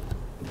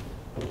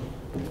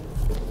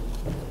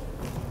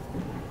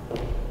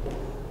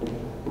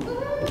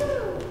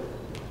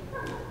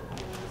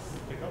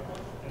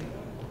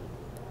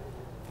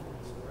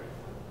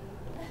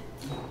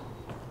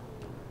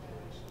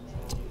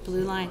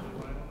 Blue line.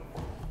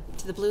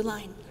 To the blue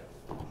line.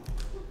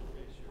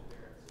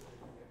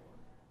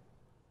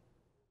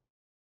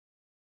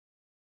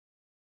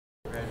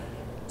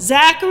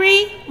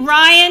 Zachary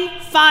Ryan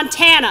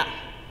Fontana.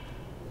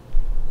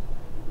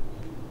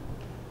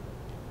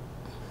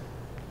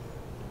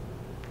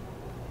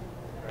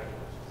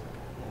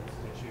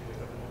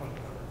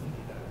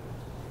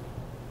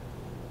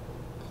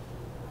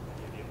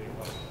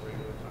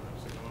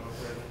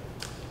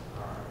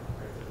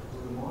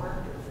 Blue mark,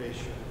 face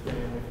your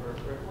family for a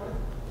quick one.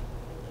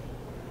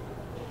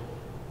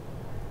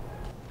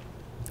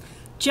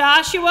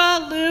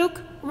 Joshua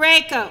Luke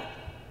Rako.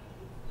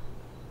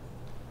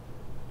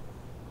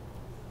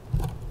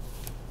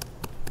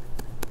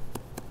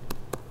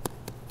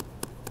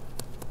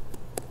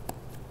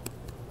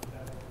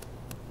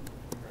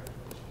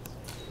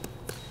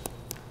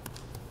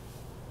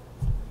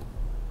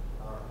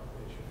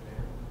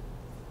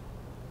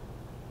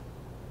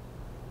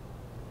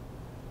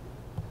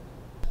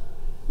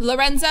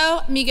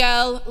 Lorenzo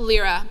Miguel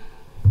Lira.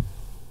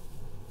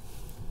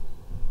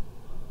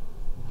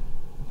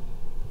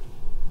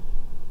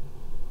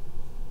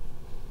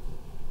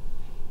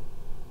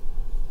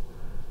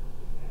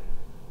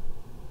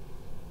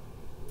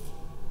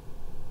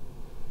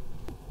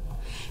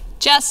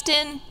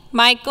 Justin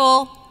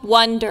Michael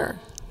Wonder.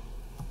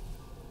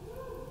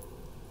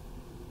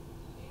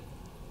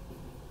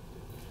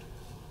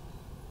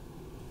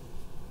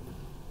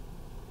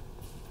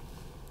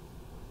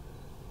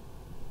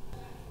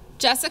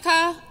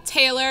 Jessica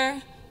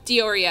Taylor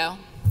Diorio.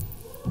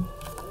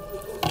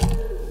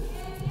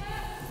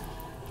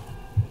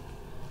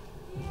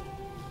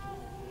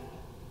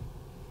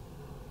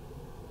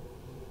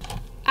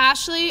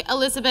 Ashley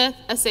Elizabeth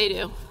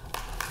Asedu.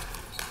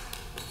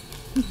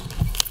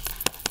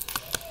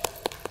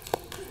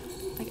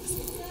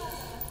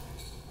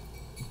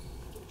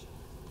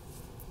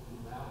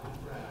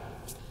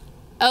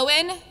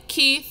 Owen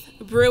Keith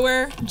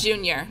Brewer,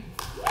 Jr.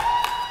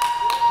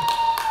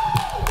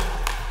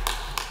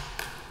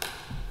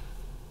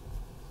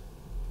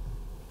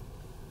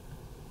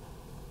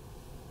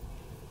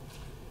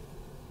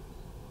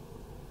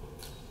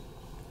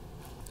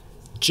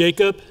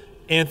 Jacob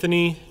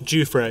Anthony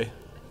Jufrey.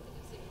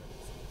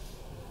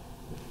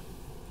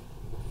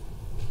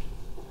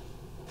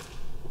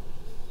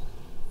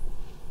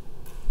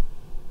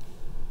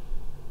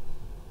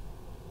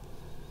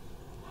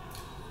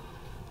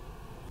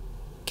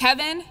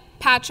 Kevin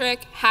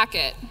Patrick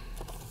Hackett.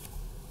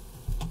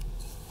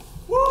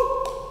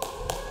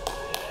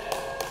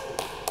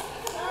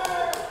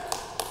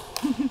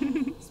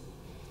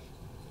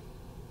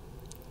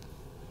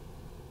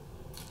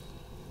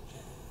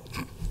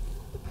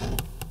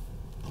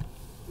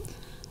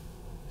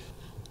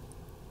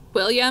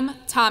 William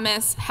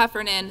Thomas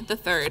Heffernan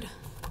III.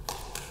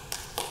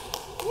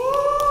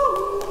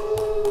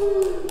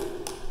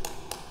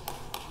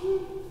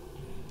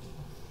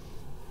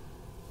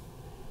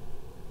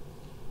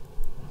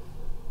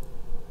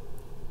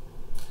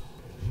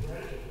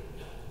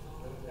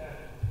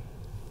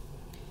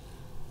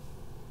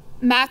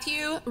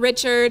 Matthew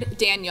Richard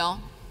Daniel.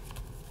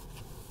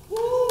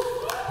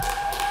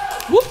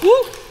 Whoop,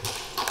 whoop.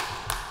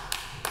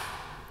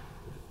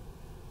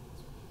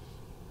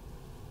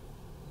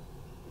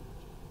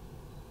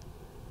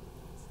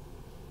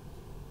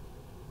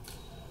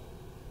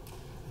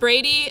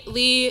 Brady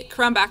Lee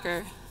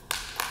Crumbacker.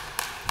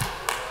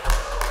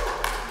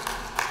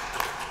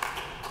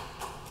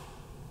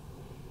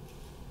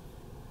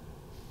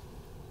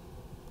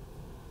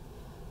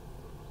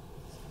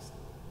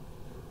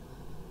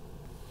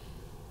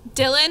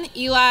 Dylan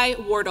Eli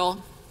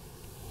Wardle.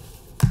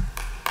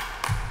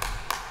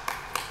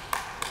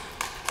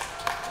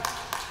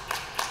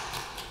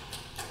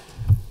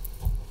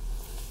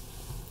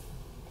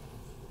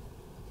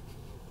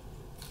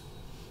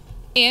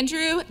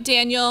 Andrew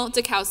Daniel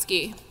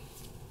Dukowski.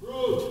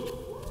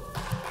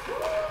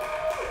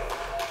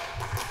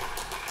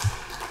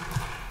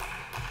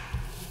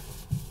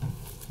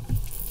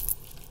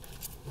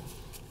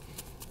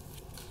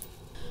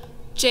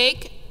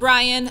 Jake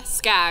Brian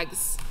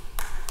Skaggs.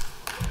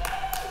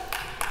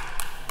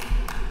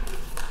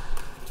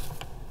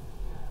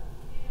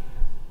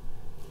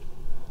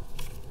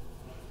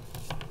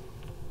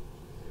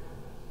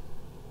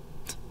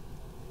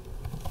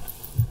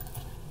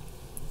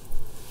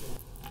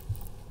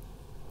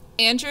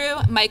 Andrew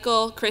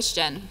Michael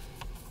Christian.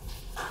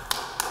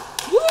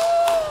 Woo!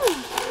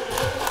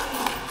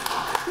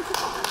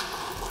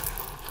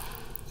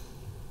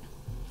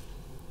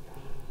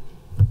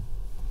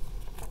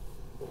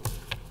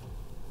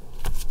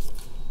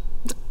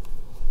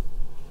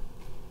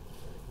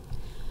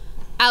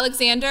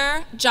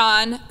 Alexander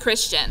John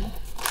Christian.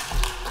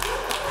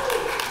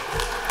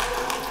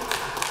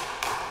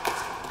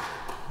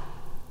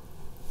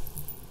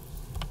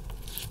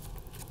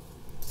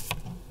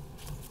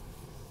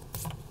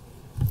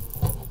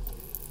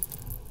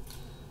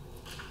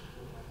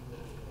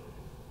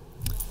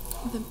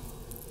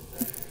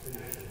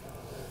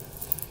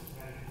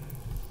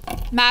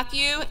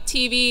 Matthew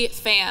TV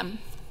Pham.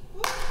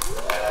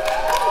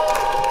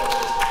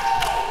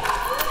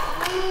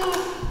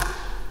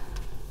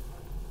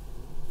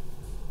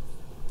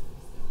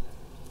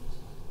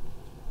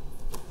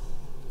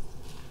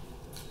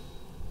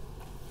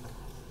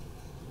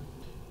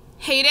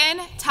 Hayden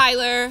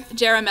Tyler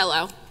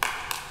Jaramillo.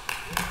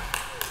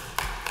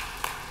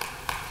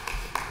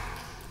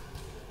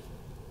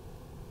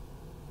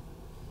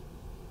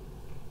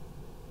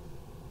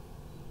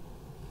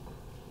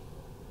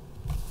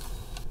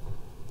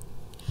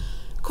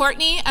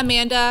 Courtney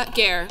Amanda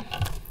Gare.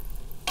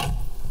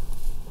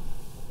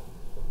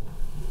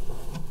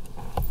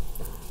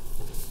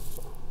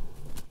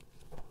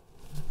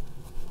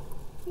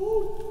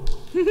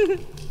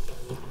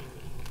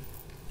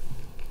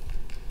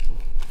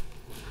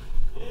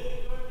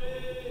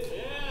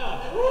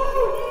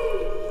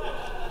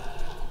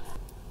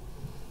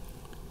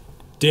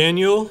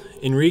 Daniel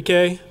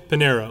Enrique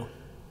Pinero.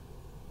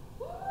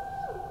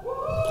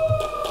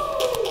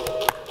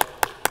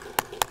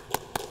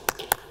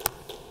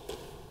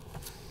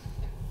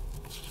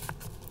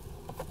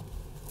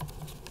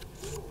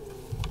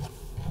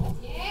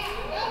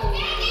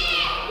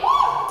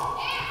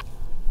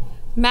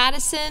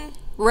 Madison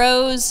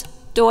Rose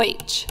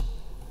Deutsch.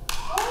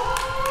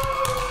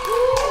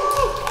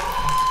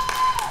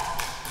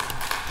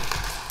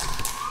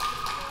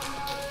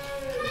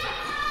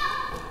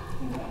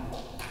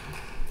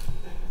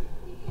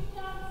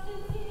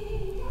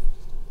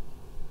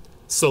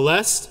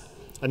 Celeste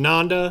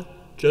Ananda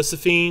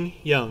Josephine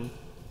Young.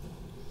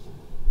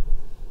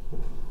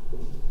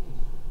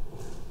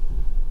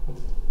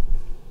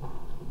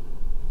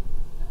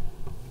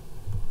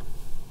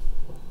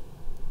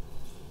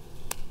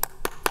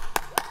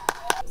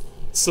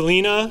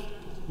 Selena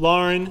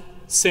Lauren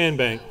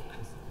Sandbank.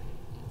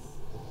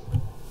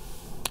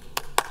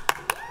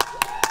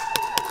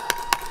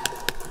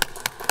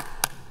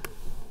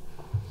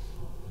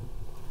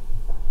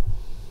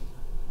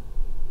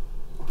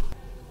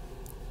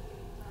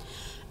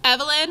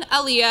 Evelyn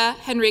Aaliyah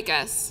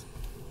Henriquez.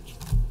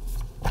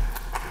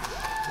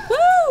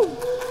 Woo!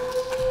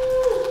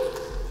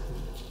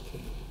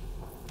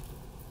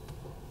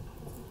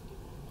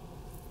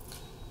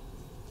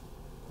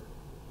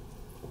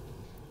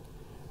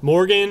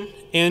 Morgan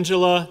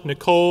Angela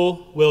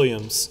Nicole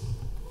Williams.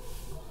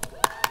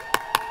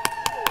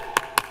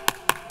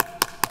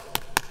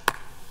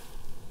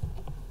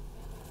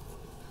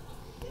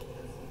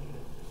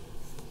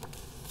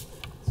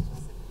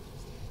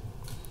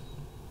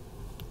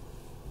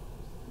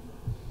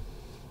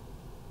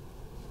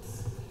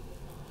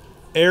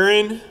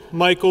 Aaron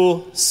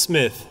Michael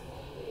Smith.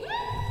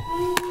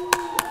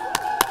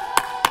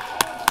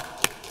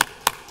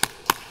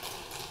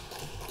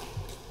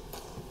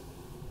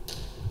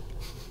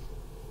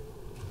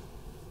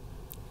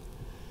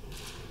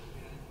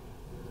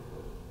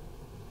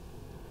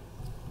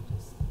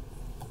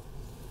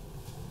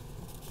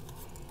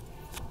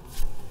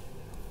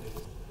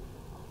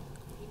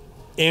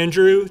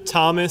 Andrew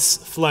Thomas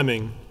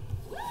Fleming.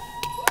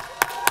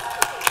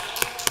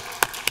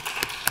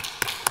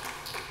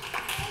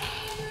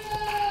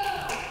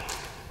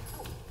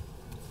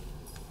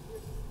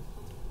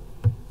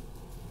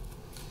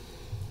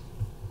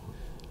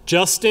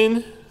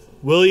 Justin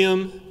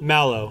William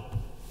Mallow.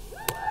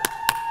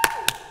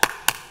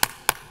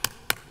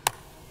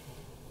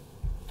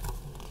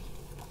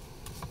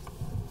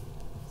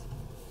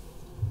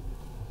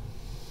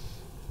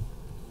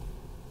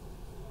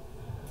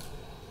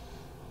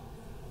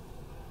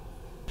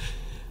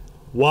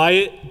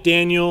 Wyatt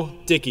Daniel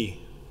Dickey.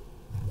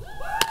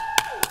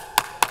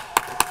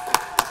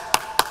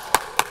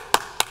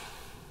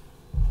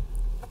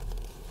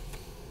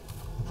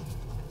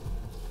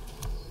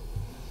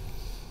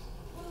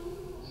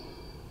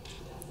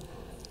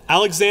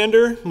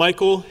 Alexander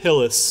Michael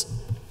Hillis.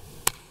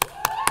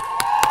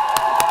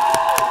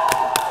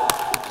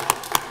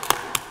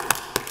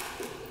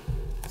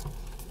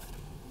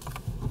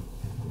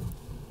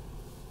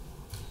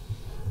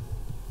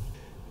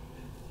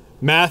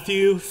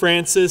 Matthew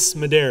Francis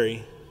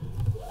Maderi.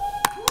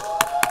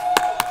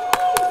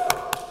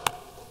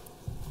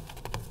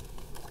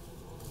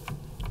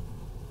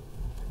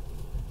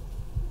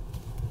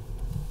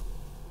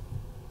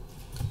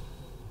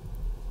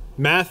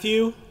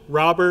 Matthew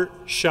Robert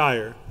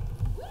Shire.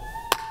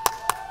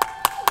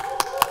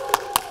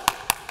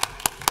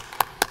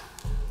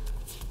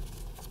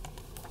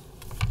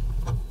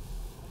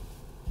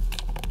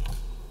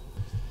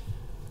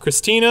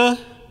 Christina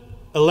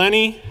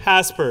Eleni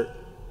Haspert.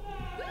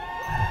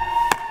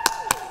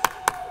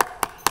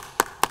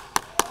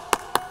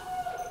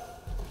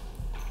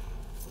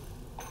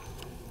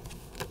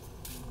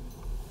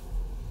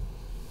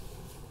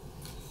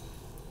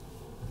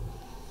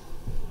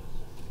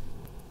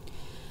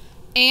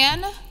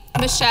 Anne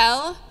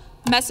Michelle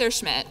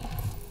Messerschmidt.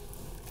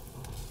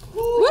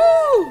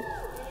 Woo!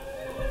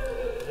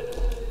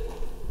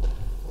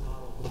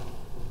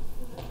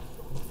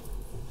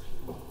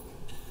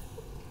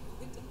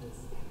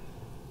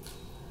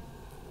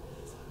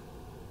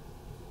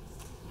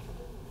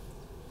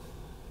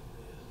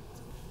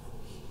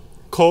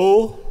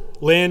 Cole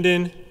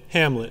Landon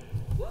Hamlet.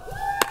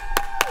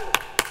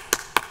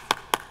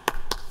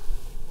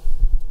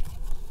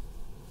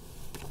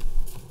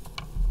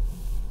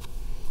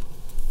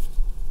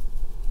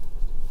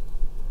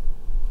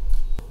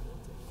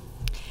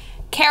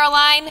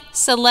 Caroline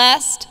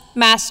Celeste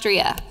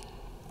Mastria.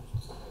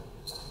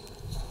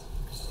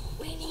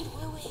 We need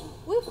wooing.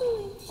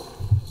 Woo-hoo.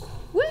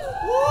 Woo!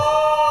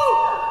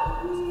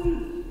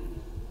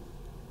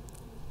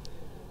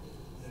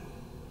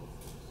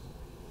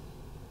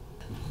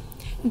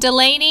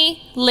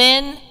 Delaney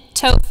Lynn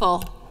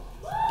Toeffel.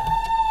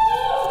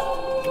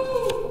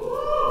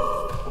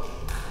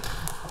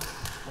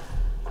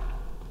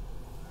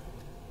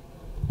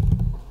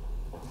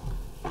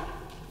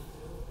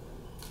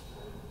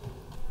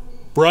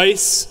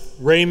 Bryce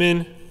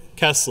Raymond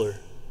Kessler.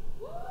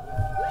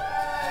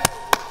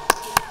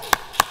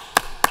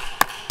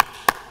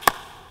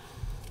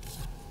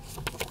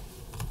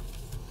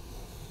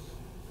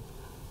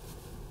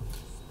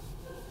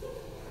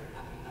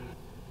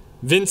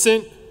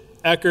 Vincent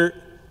Eckert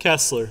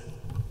Kessler.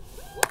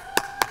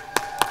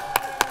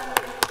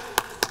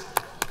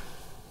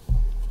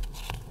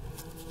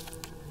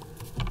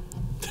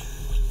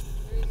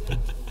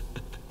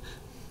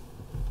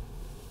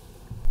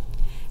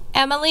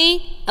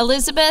 Emily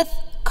Elizabeth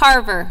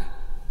Carver.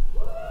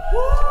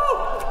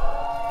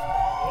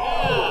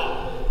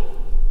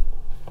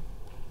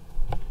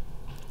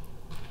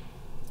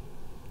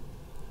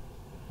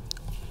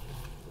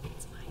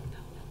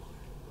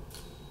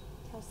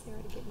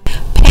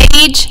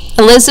 Paige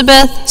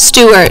Elizabeth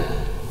Stewart. Hey,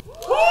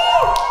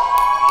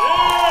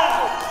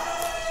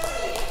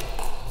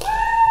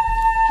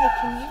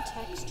 can you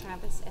text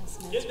Travis S.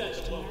 Smith?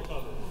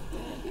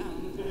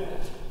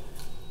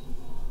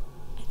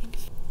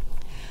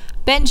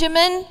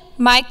 Benjamin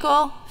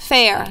Michael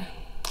Fair.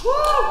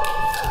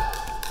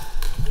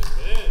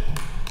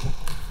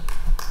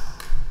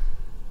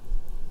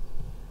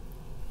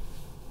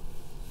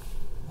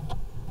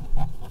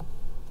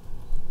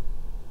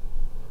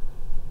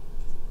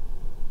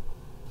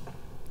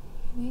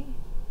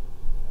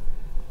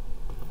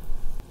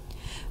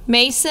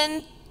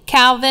 Mason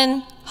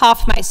Calvin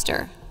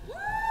Hoffmeister.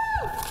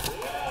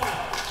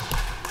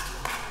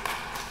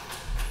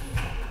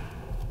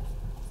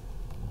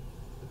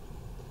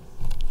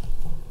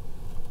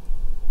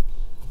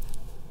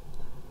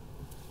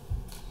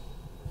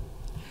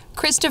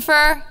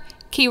 Christopher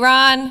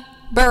Kiran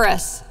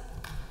Burris.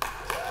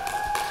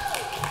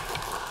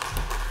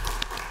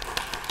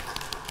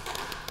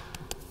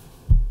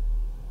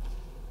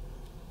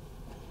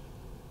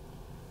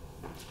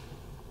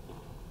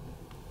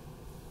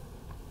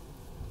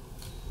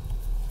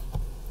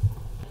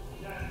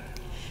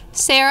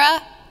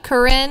 Sarah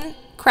Corinne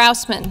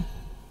Krausman.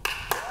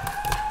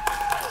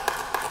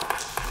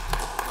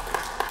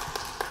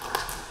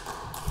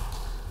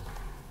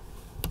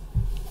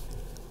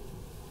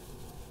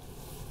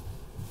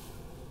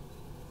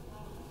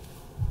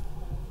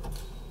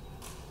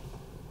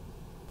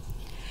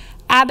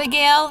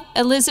 Abigail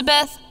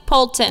Elizabeth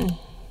Polton.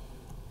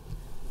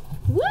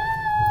 Woo!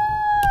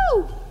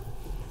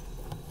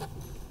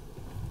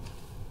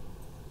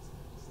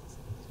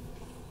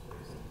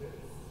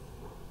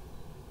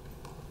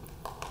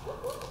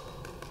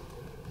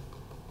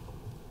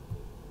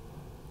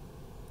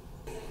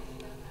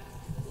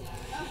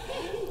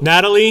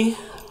 Natalie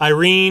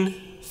Irene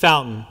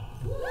Fountain.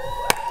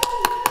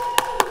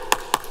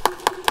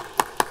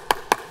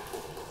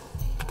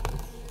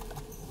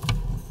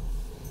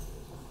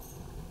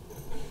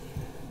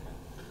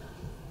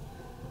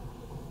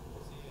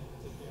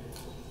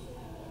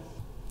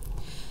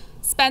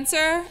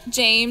 Spencer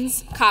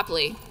James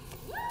Copley.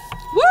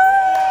 Woo!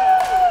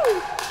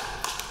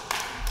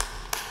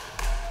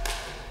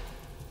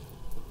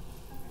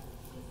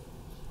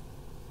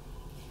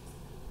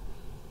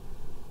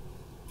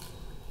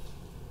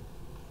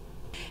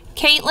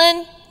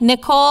 Caitlin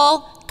Nicole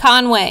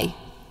Conway.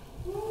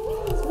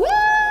 Woo!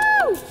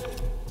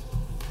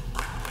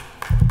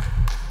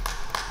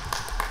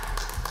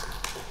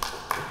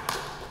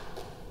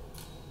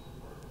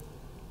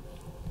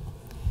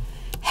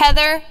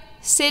 Heather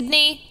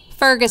Sydney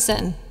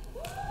Ferguson.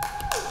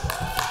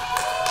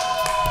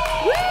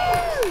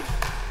 Woo!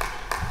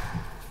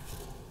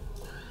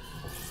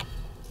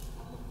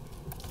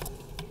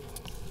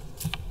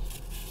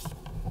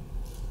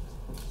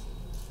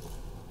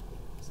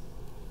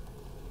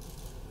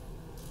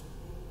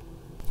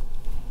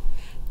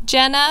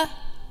 Jenna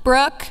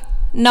Brooke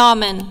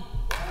Nauman.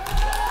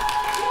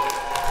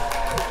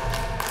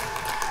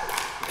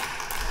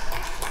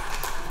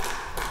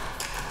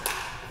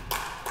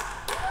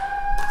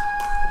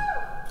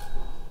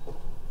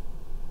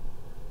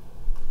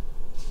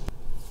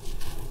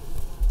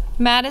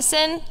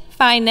 Madison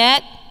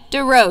Finette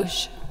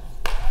DeRoche.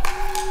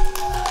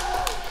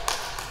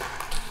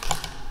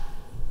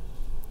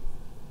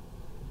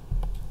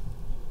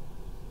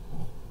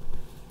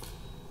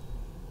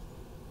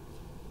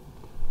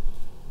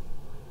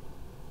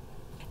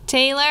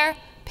 Taylor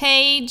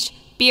Paige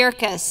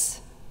Bierkus.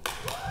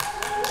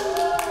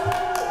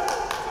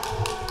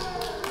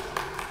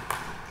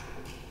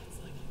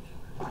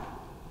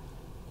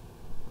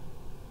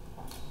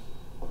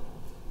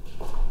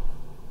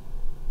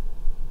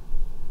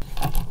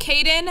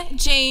 Caden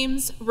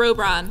James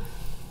Robron.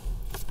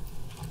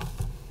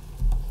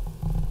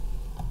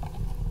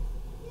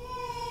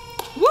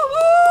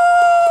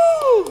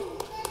 Woo-woo!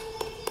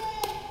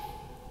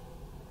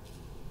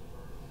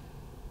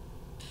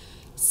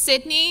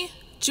 Sydney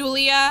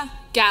Julia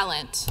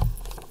Gallant.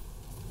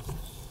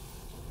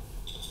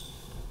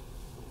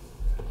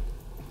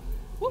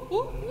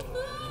 Woo-woo.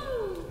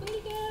 Way to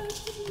go,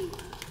 Sydney.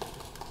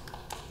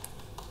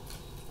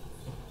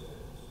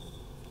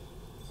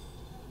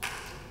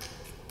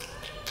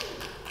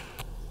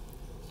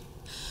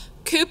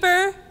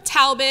 Cooper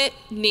Talbot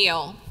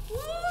Neal.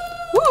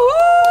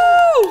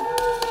 Woo-woo!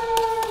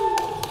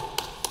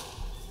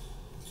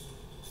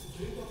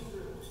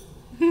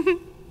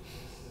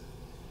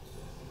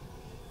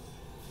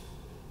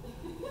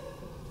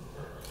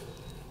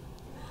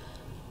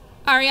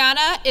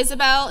 Ariana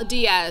Isabel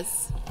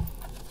Diaz.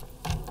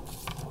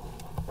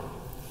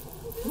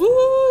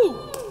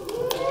 Woo!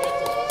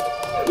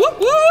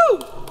 Woo-woo!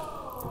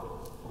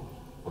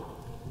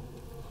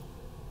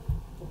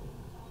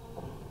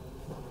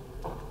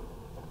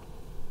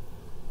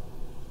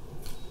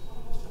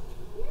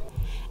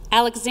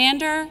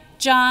 Alexander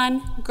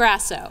John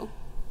Grasso.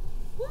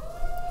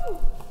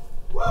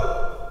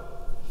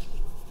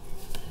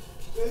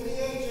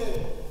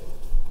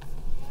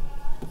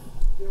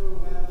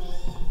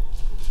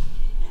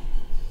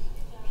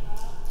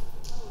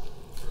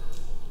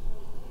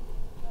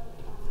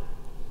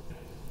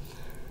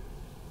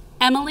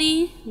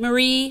 Emily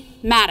Marie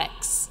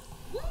Maddox.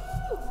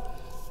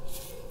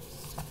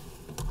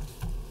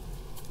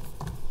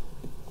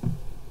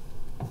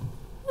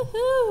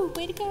 Woohoo!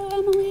 Way to go,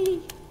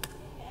 Emily.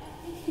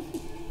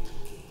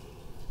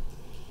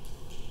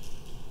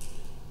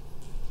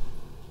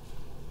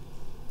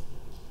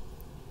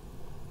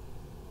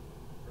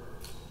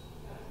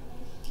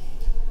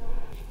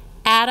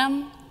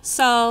 Adam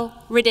Saul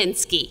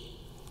Radinsky.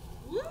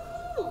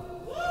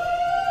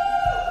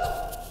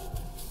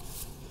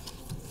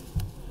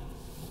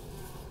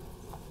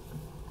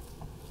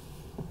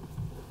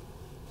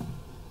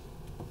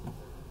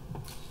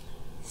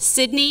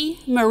 Sydney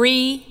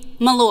Marie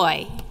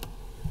Malloy.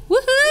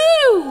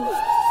 Woohoo!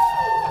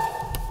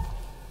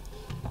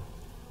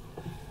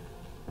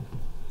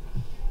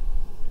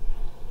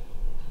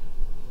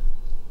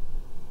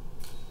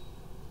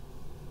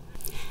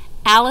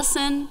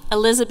 Allison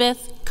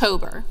Elizabeth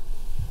Kober.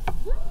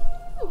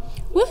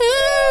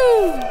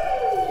 Woohoo!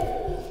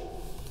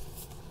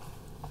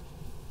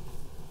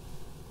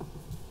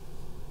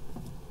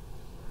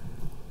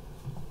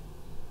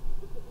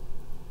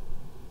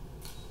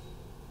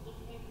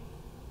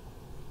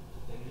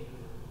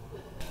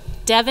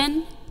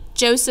 Devin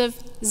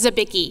Joseph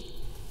Zabicki.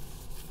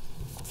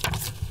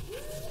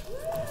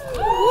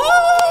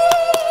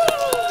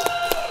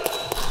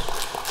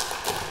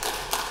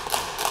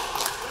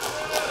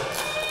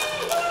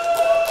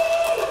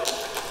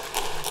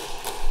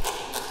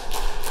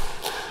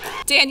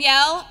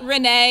 Danielle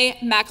Renee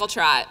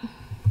McEltrott.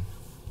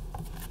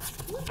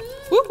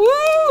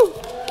 Woo-hoo!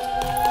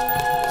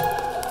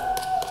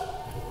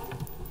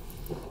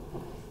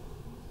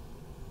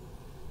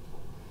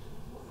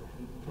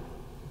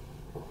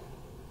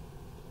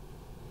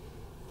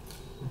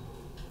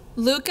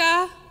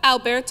 Luca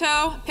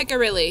Alberto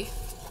Piccirilli.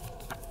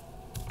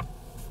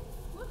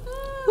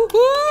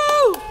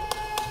 Woo-hoo!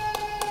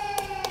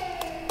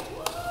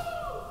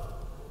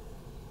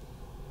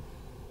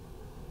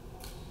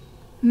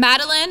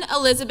 Madeline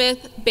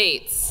Elizabeth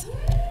Bates.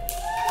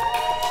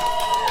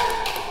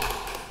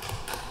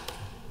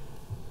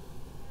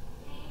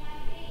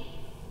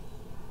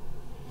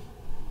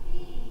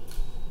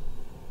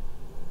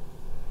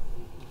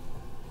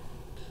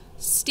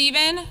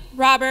 Stephen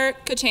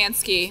Robert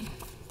Kachansky.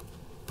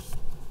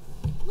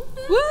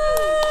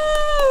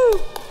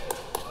 Woo!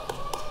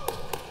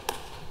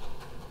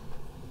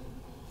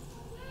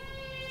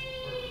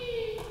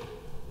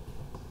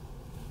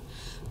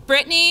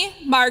 Brittany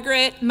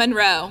Margaret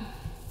Monroe.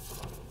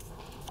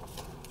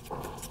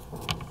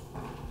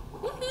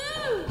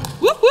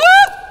 Woo-hoo!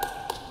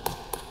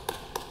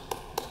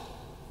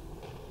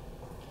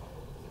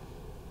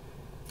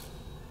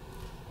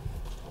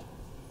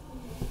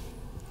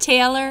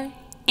 Taylor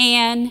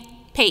Ann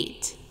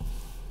Pate.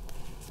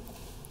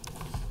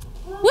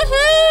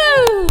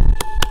 Woohoo!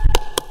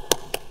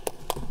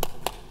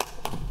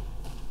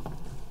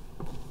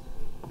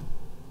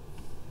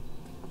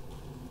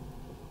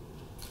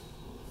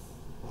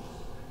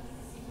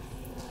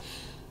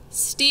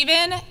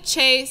 Stephen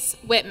Chase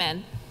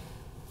Whitman.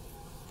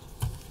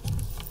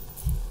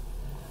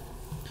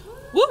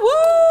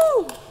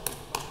 Woo-woo!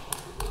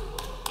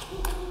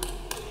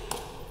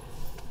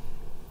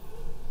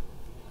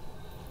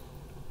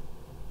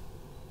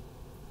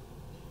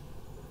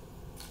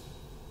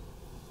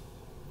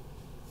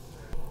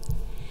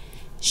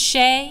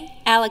 Shay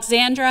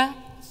Alexandra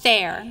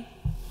Thayer.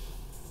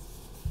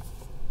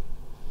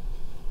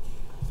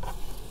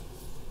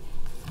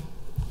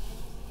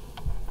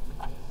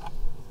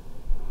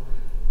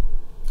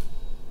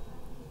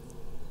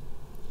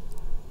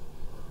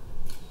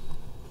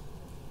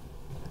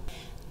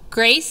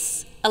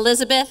 Grace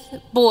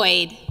Elizabeth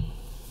Boyd.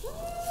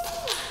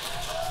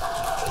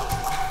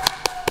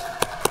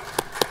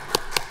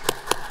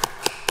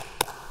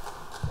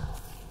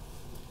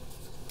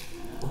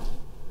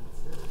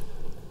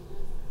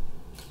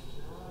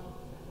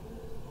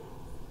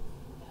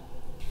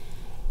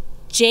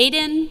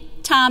 Jaden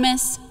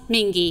Thomas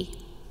Mingy.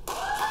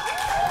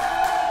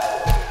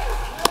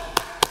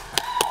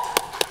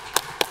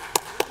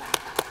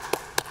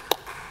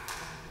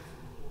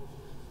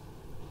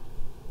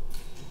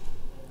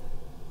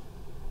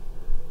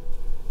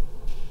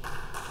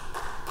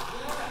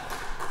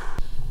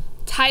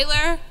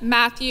 Tyler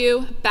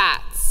Matthew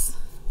Batts.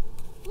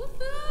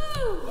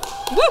 Woo-hoo!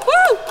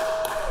 Woo-hoo!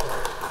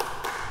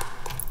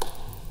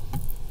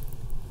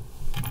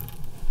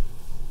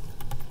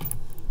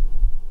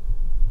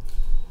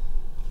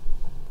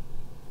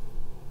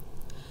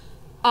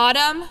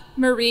 Autumn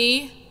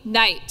Marie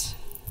Knight.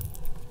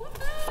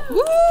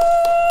 Woo!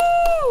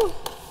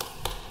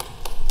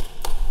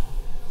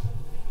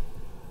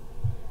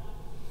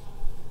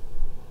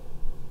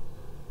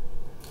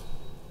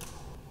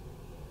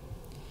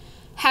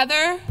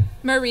 Heather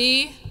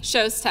Marie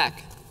Shostek.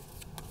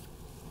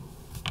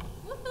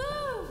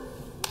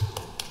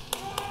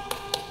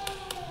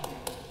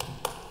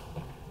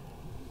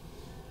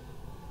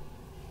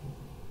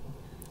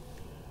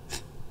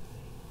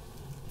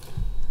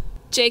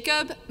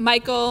 Jacob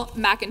Michael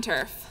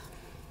McInturf.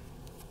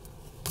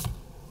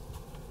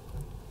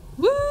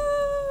 Woo!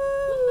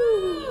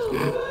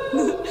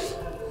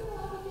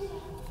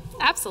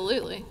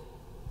 Absolutely.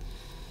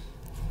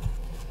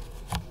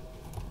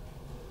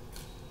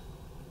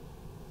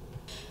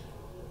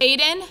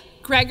 Aiden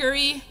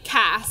Gregory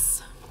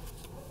Cass.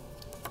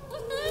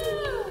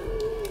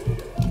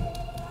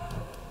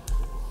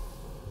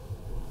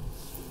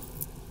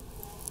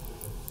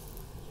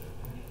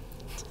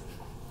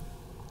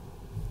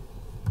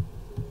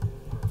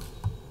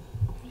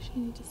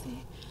 Need to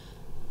see.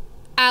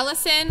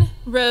 Allison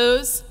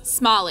Rose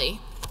Smalley.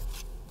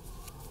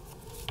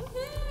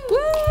 Woo!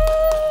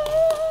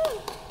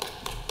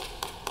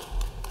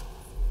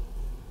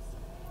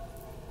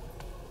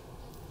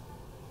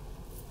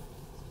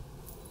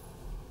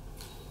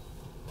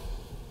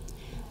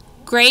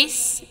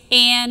 Grace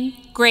Ann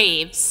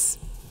Graves.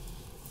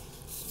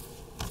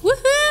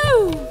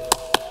 Woohoo!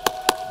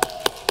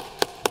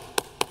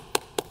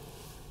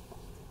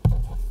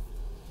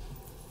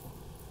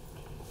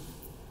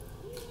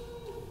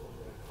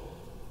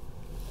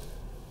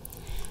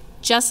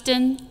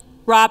 Justin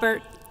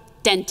Robert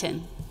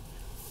Denton.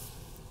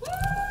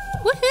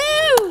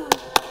 Woohoo!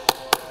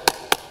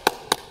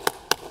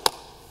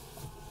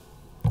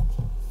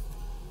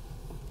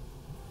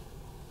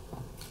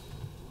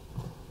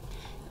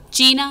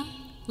 Gina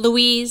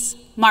Louise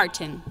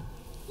Martin.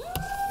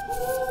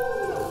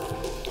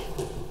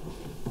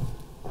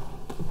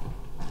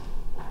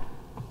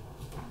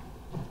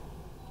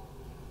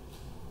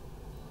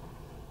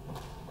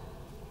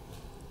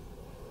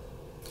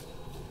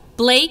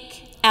 Blake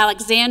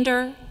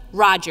Alexander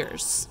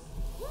Rogers.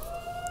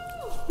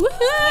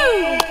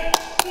 Woohoo!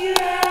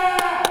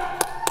 Yeah!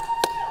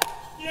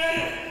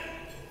 Yeah!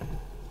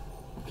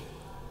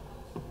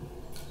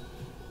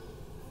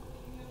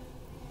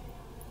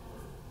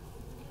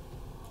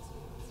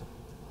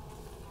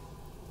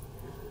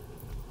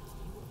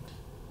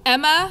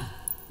 Emma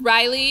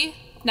Riley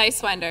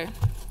Neiswender.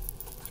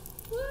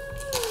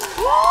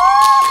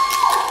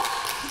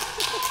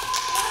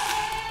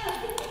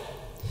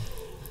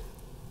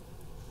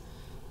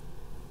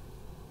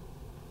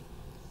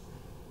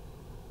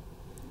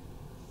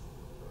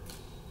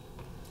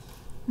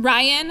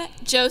 Ryan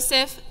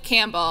Joseph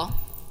Campbell.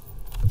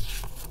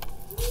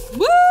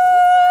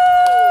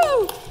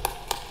 Woo!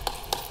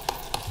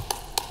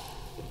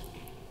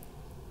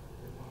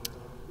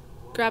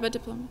 Grab a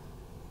diploma.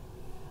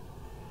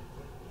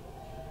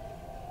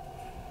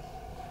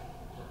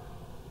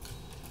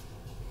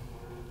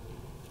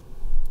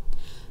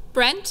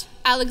 Brent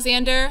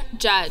Alexander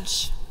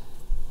Judge.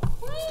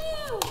 Woo!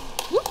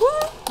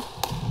 Woo-hoo!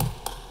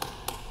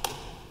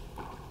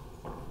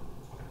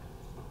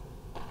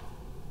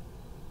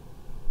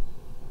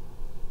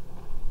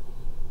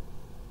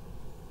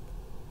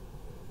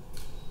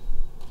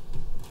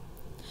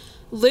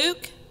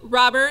 Luke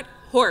Robert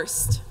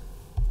Horst.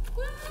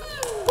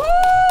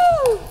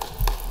 Woo!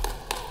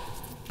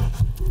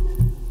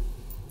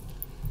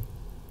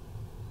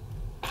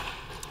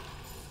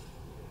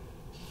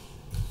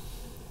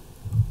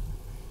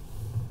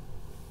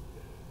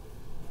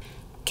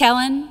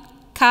 Kellen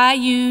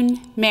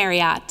Kayun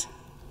Marriott.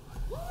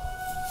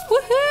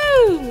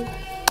 Woohoo!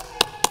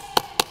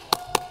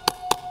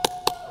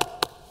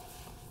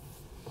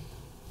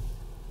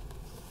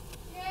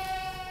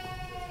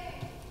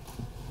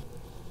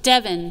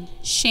 Devin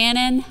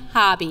Shannon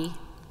Hobby.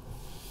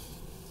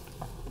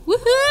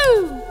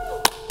 Woohoo!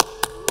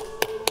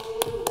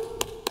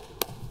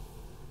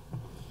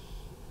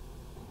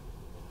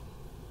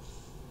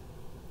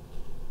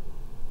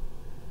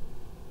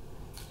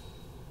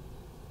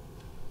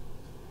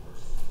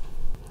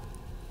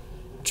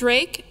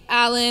 Drake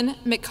Allen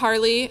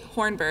McCarley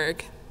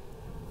Hornberg.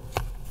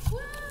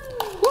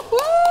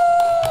 Woo-hoo!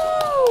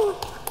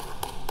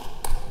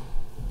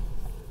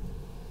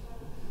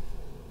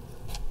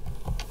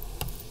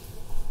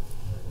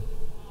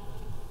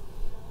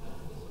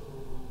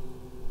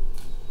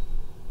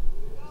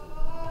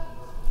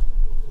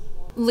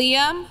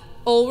 Liam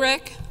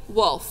Ulrich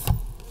Wolf.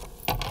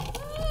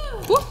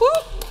 Woo-hoo!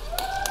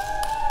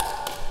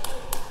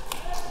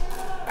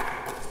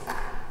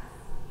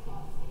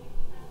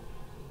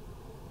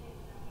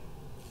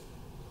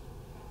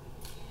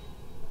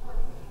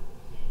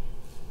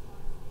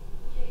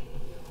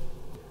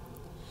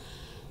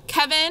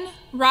 Kevin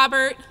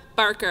Robert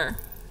Barker.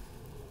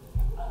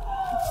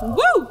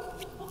 Woo!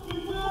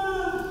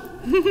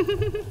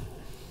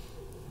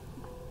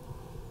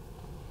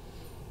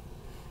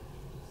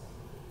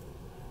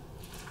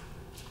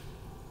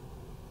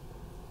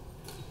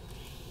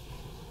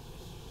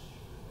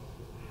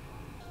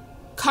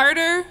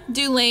 Carter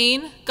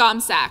Dulane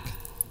Gomsack.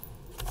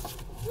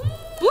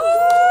 Woo!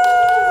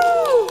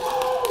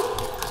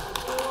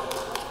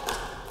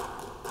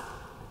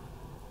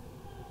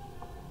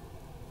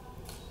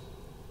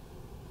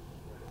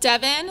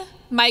 Devin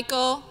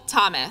Michael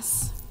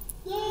Thomas.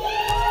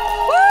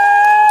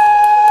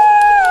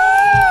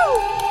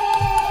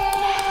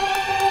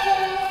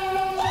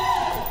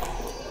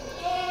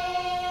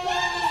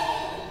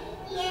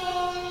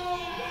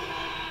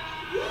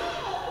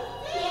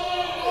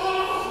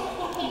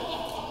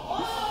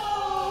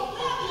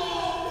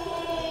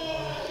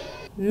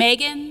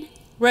 Megan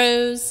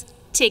Rose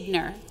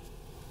Tigner.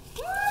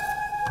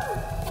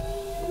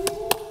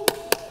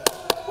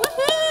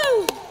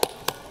 Woohoo!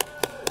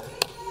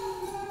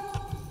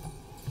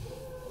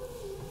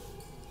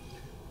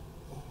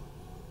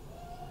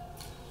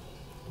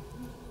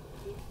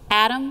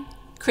 Adam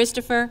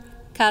Christopher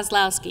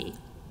Kozlowski.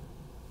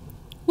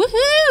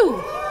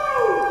 Woohoo!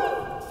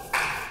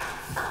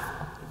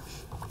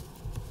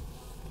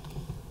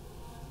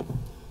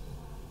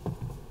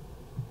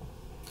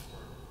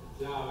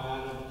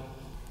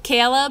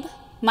 Caleb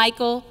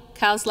Michael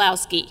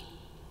Kozlowski.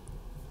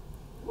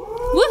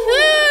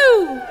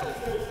 Woohoo!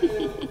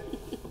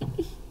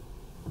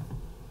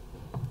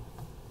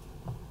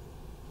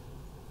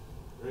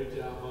 Great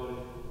job, buddy.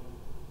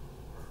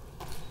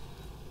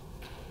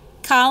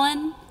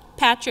 Colin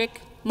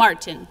Patrick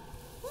Martin.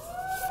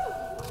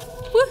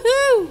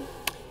 Woohoo!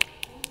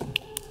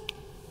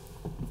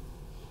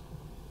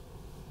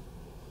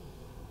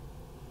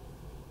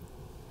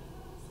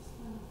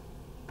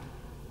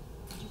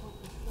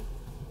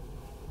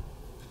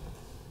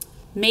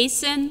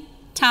 Mason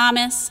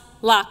Thomas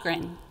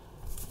Lochran.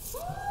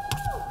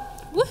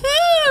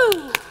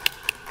 Woohoo!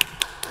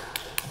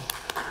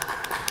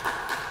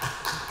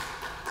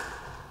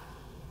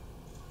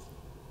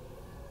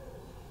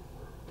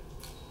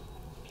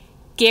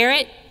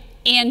 Garrett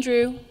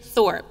Andrew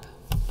Thorpe.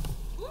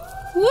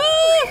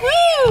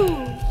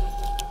 Woohoo!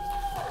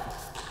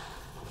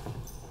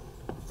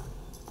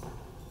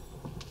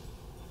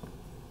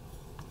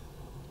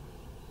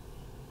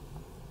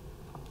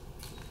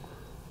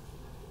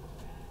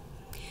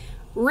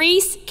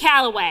 Reese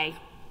Calloway.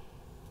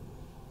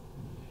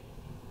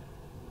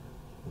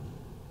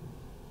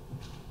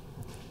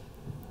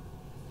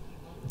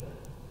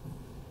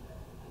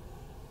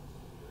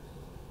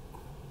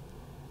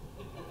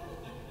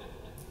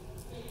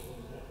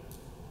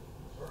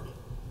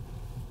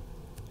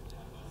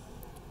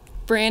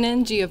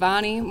 Brandon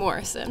Giovanni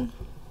Morrison.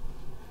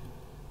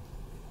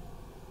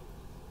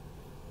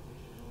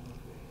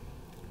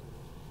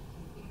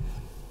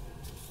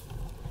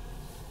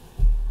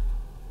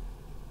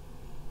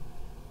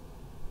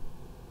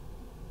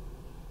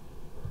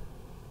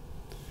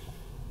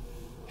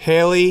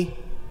 Haley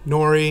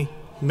Nori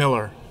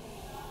Miller.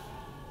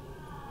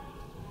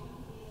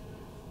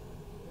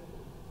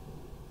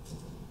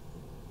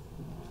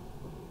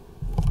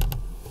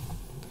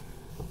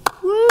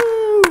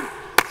 Woo!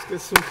 Let's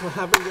get some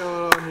clapping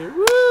going on here.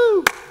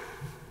 Woo!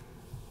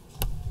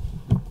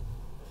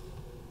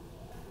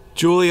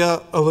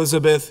 Julia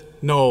Elizabeth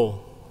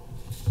Knoll.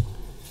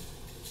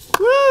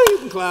 Woo! You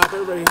can clap,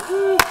 everybody.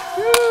 Woo!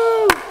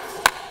 Woo!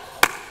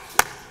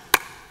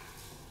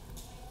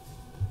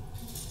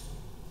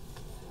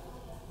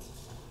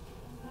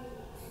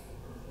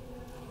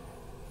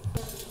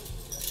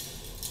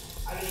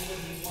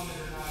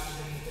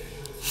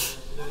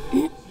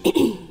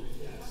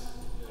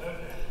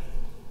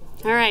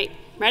 All right,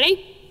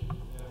 ready?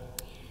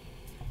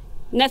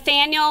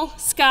 Nathaniel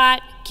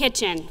Scott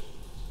Kitchen.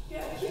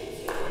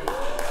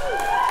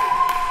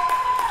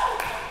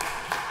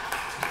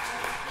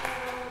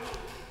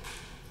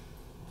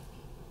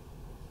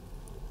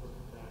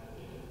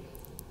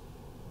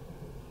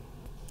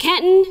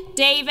 Kenton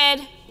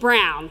David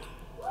Brown.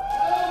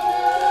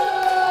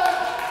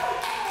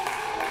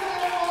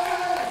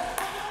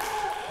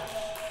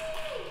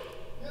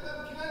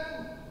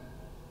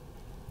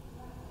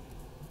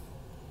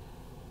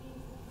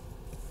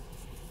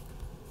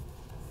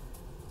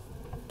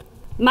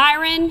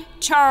 Myron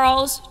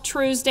Charles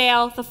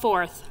Truesdale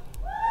IV.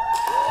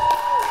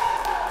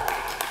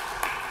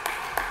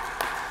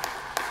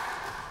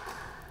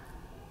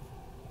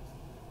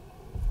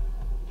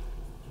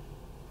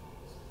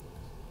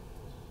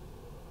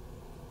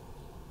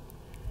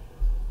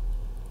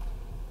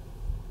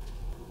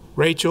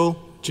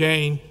 Rachel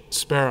Jane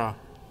Sparrow.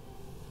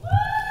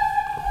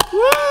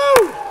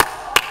 Woo!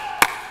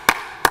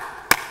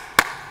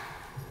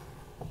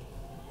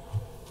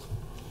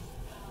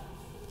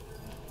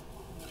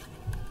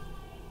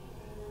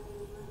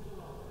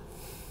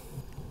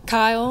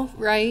 Kyle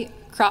Wright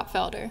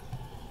Kropfelder.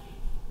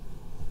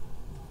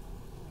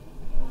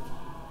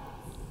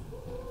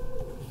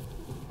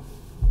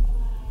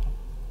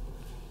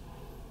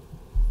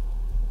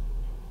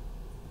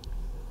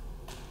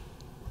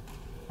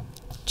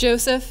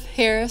 Joseph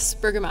Harris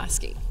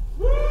Bergamaschi.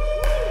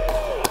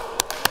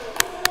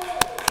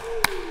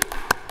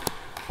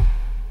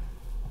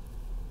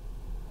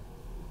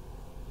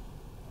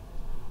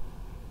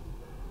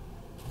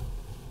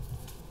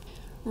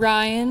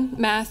 Ryan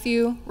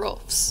Matthew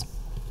Rolfs.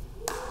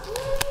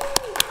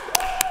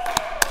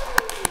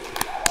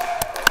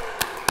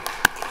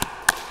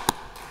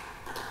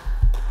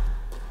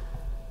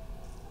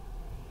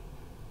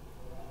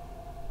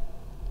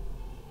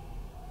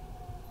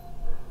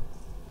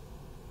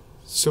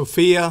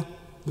 Sophia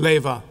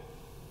Leva.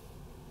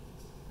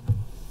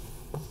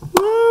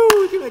 Woo!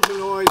 We can make some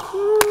noise.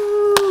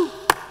 Woo!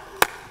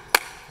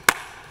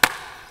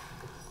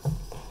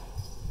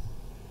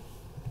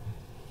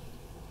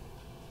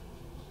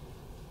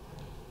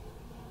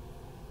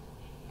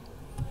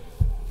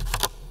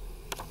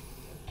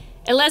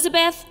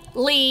 Elizabeth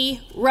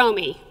Lee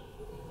Romy.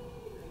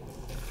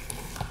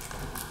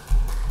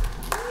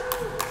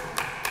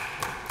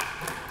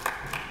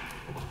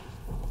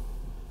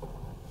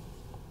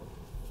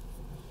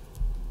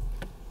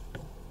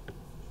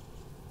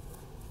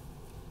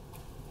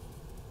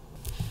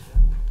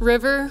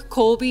 River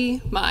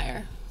Colby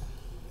Meyer.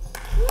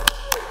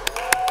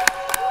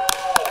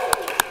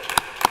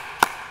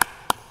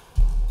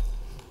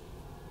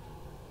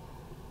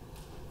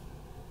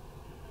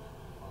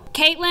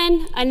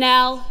 Caitlin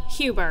Annelle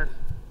Huber.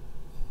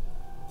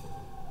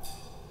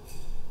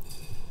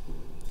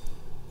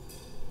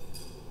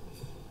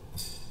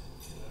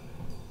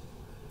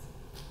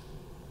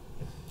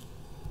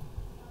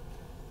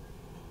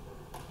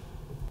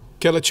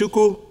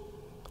 Kelachukwu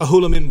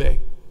Ahulamimbe.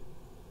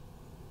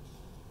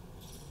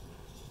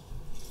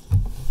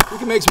 We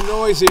can make some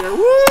noise here.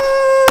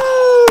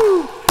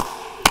 Woo!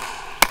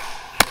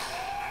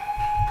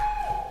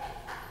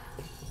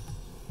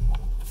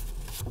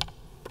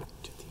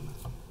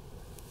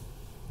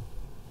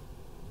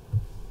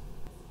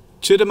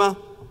 Chidima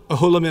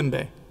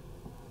Ahulamimbe.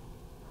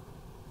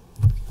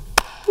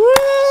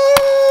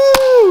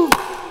 Woo!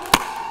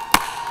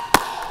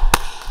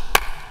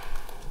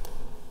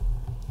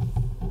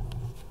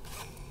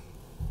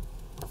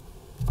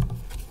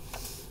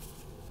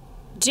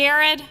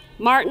 Jared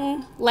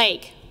Martin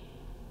Lake.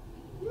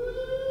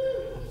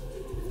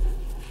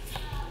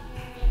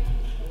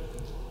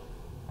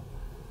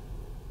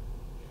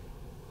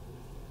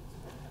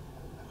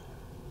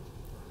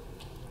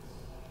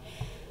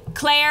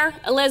 Claire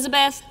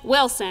Elizabeth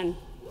Wilson.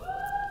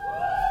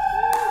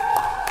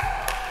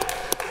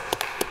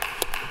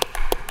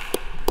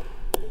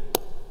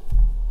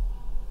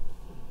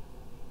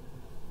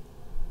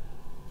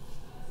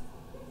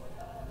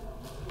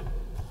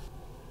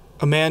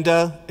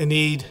 Amanda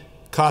Enid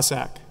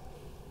Cossack.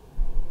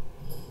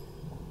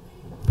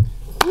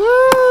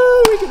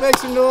 Woo! We can make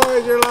some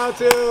noise. You're allowed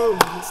to.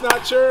 It's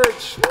not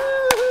church.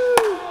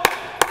 Woo!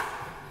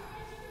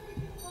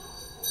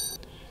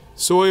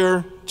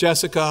 Sawyer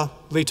Jessica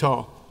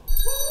Leetall.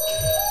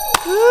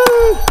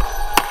 Woo!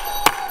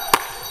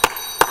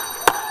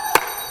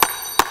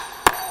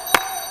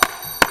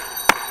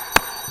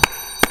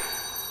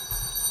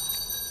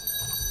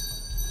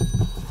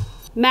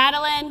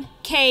 Madeline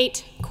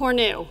Kate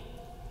Cornu.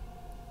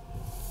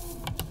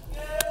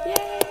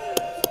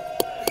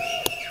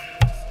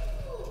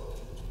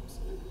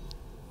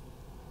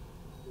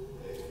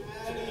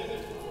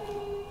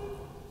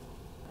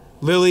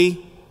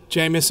 Lily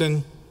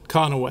Jamison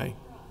Conaway.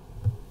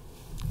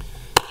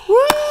 Woo!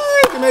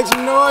 You can make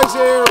some noise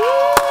here.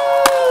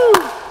 Woo!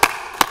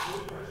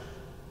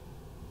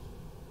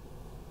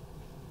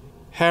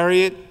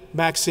 Harriet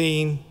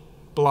Maxine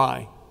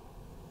Bly.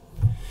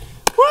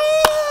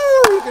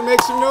 Woo! You can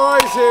make some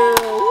noise here.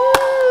 Woo!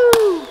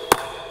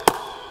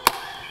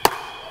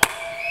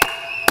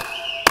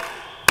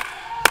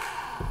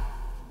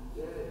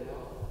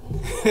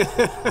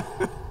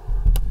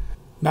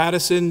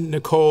 Madison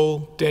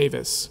Nicole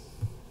Davis.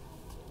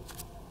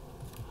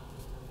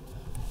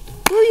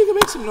 Woo, you can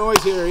make some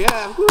noise here,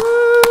 yeah.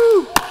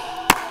 Woo!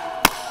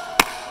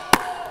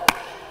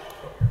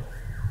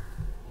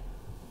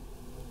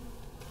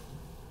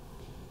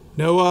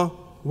 Noah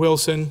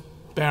Wilson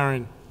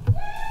Barron.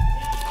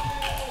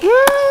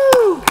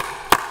 Woo!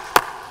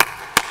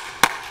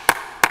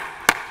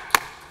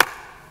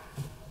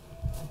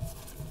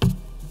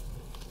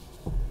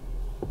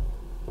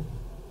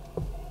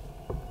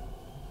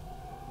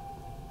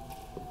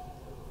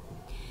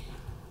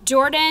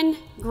 Jordan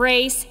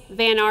Grace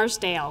Van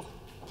Arsdale.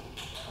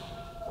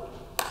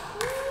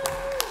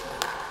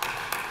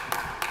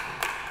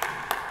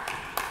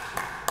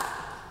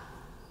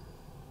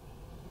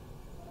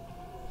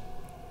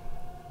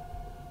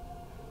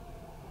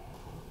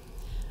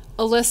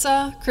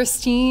 Alyssa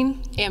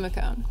Christine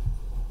Amicone.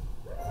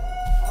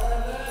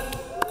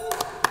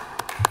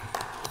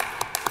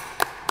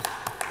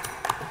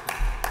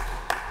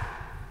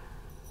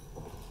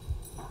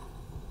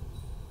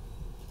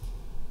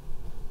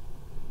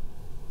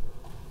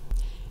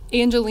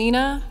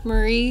 Angelina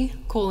Marie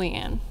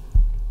Colian.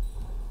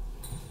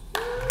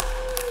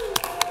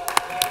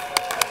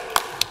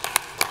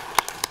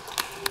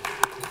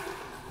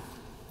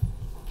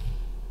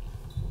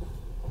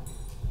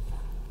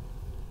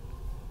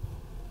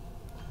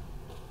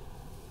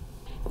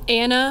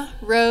 Anna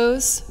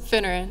Rose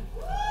Finneran.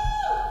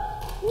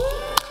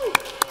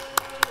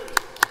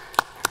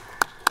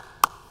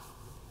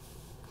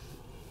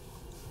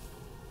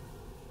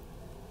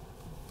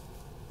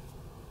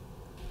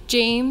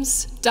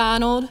 James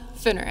Donald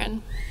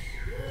Finneran.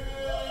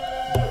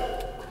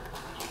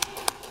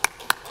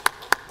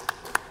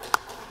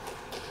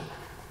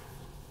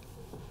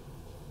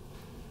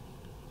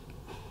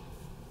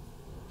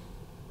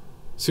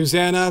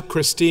 Susanna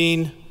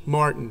Christine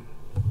Martin.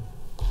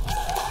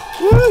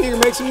 Woo, you can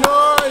make some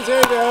noise. There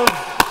you go.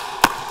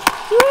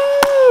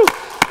 Woo!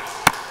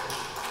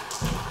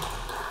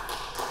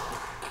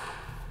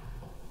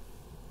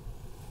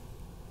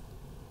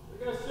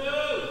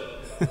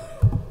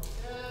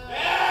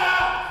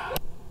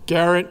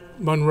 Garrett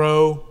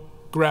Monroe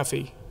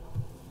Graffy.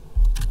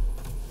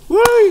 Woo!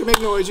 You can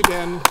make noise, you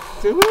can.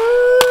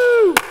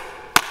 Woo!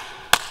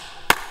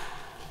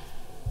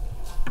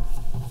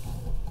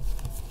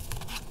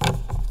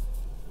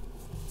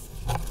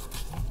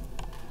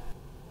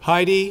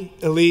 Heidi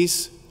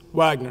Elise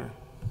Wagner.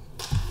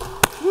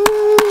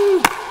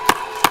 Woo!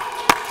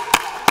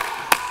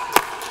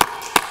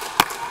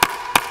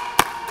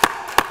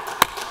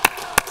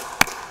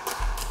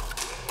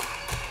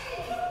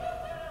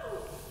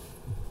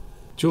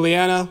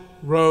 Juliana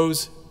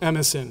Rose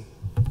Emerson.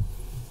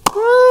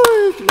 Woo!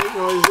 You can make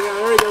noise. Yeah,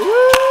 there we go.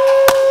 Woo!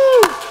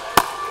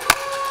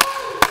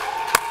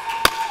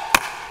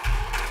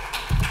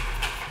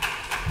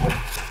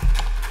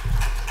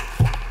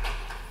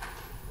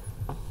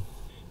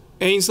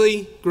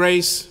 Ainsley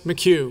Grace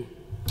McHugh.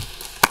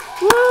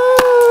 Woo!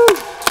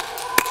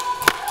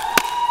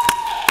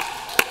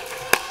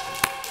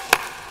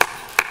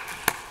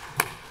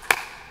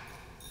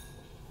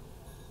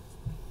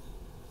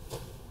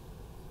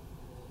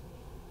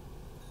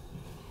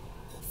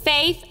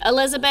 Faith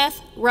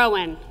Elizabeth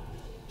Rowan.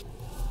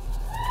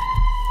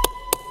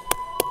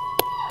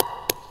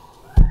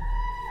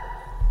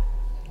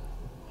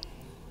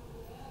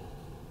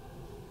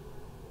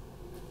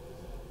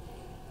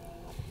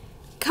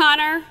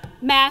 Connor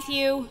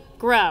Matthew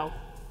Grow.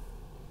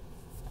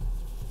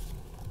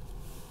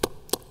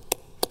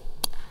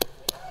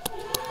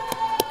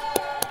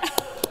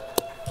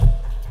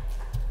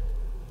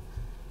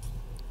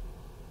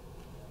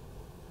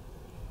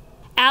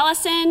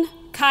 Allison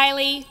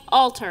Kylie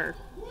Alter.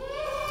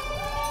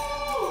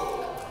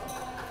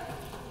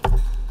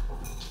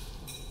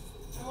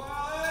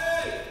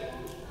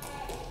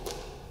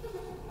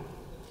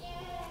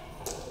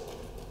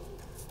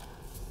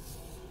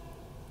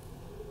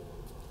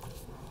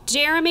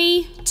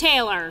 Jeremy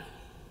Taylor.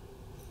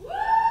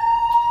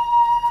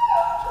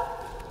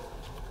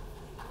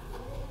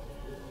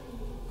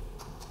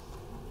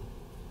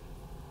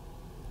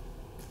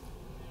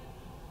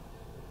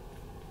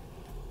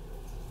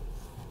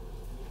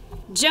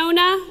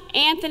 Jonah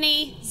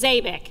Anthony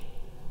Zabik.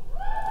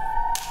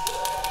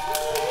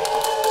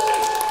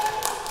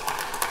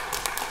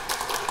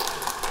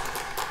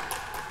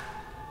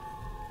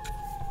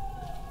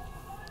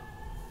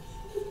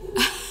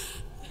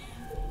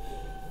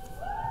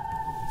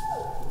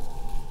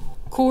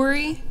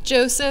 Corey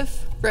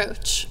Joseph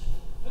Roach.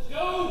 Let's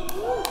go!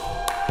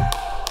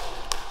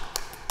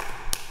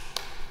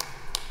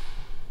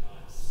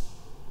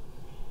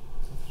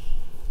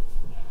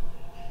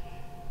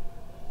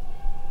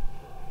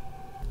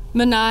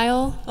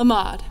 Manile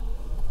Ahmad.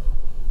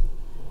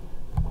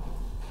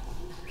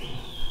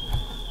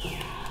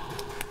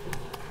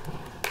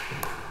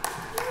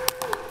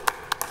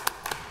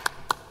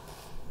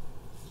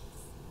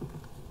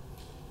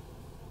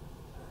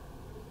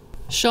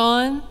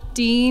 Sean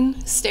Dean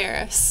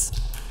Steris.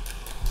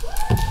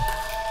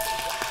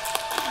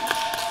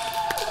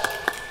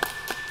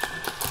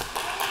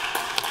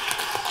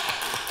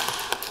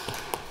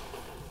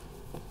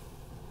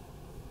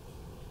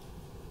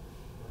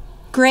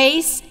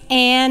 Grace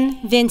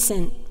Ann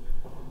Vincent.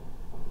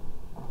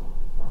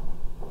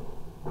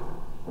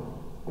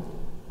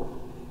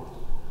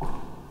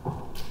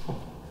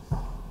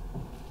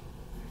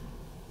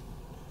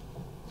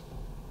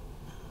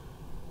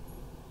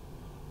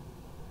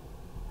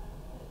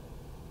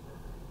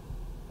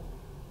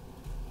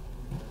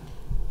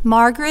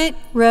 Margaret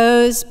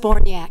Rose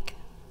Borniak.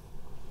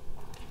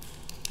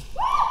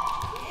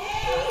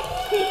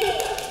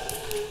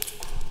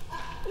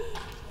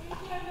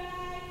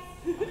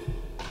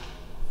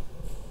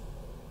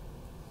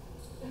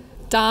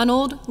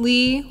 Donald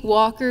Lee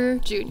Walker,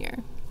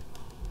 Jr.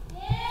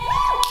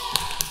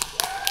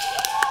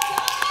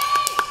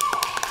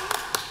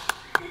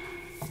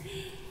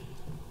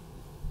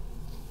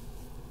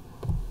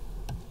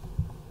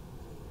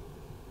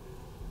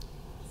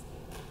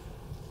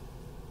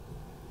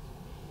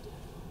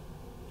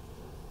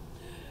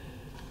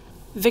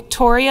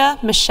 Victoria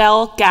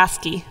Michelle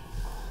Gasky.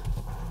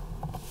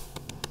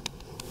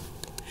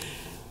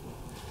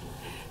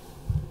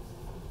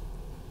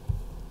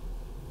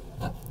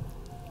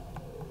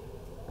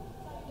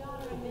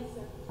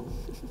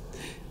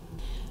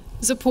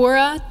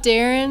 Zipporah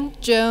Darren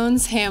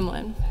Jones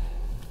Hamlin.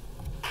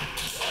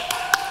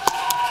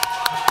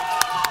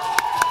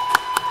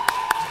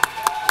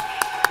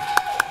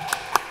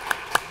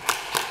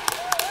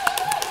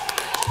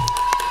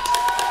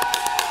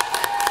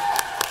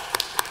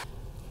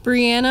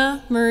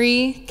 Brianna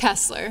Marie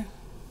Kessler.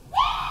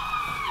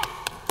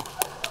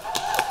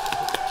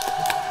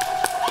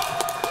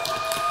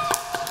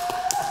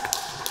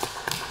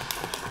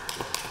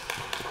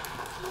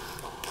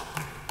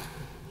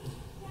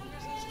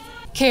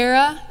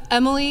 Kara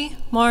Emily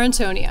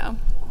Marantonio.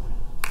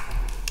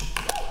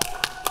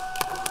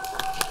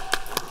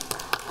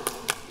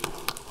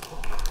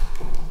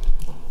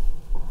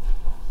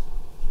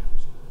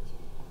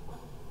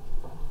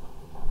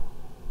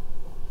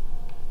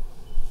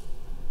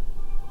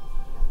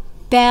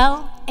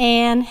 Belle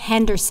Ann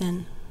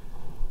Henderson.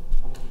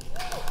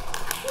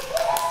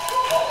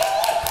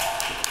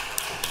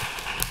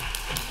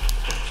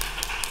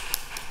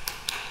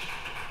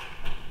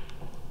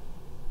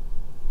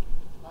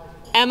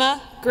 Emma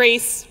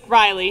Grace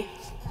Riley.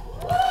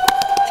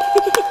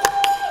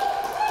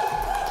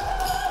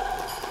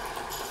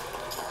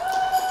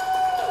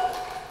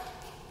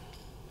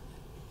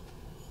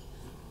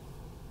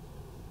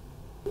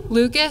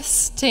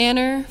 Lucas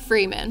Tanner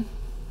Freeman.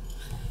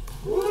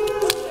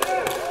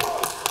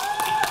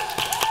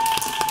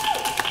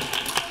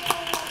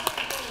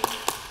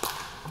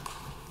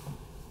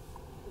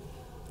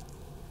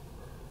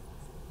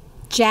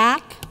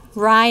 Jack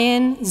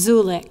Ryan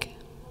Zulik.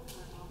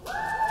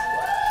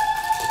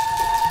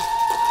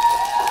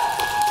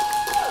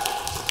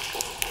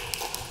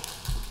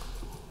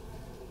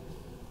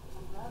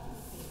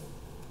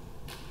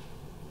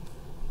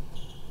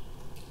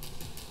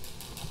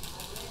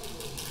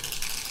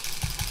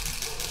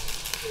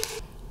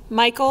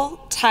 Michael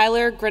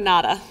Tyler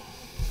Granada.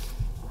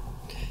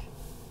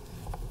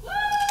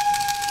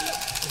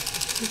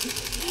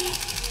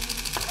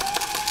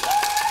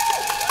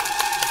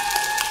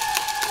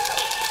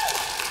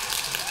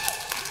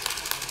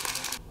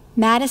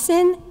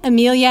 Madison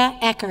Amelia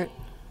Eckert.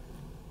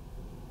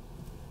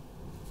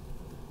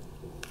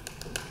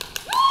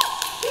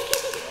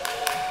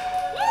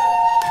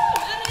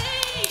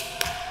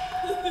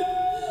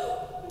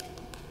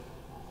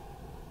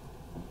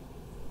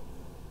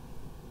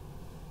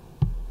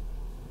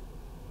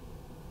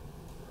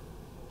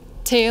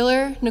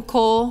 Taylor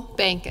Nicole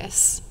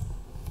Bankus.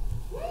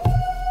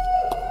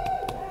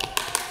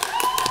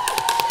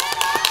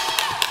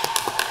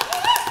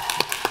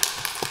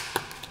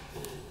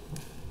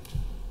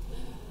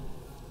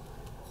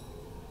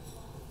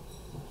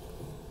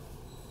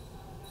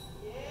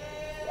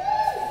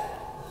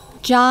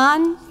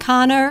 John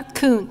Connor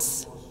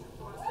Kuntz.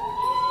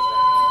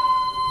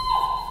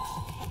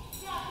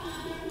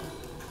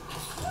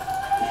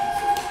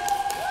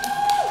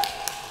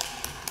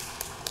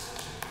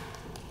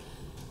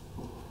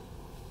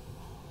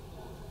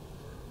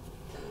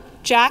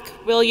 Jack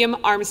William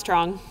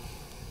Armstrong.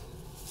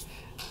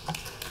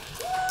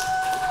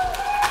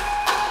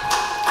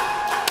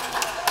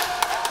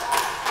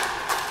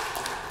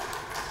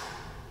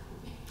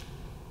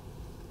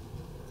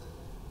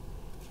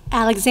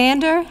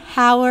 Alexander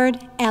Howard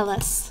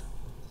Ellis.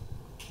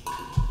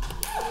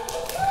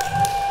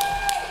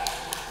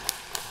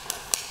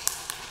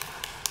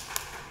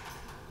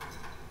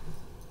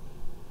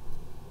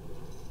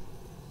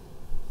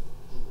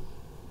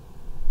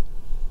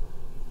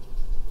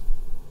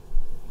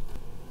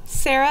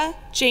 Sarah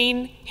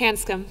Jane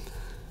Hanscom.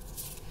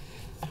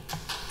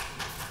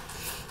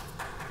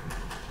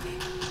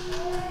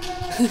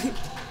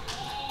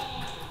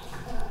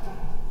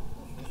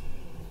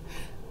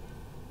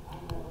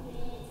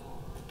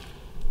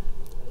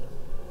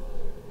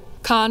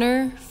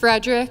 Connor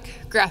Frederick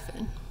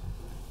Greffin.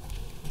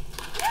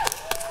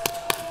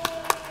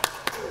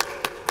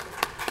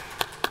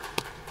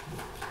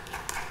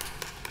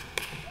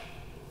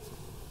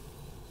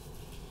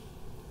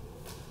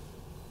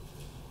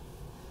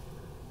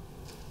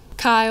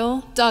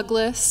 Kyle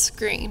Douglas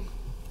Green.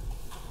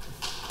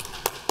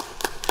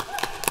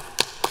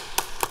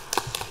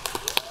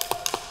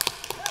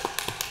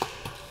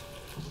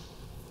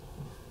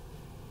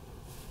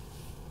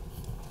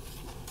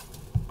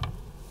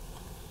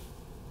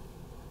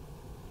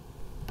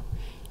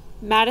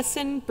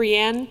 Madison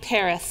Brienne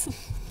Paris.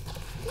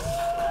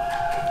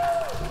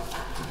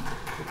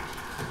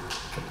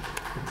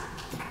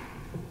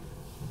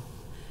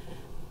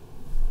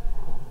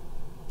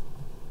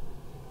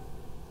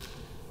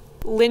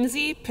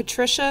 Lindsay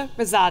Patricia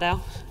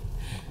Rosado.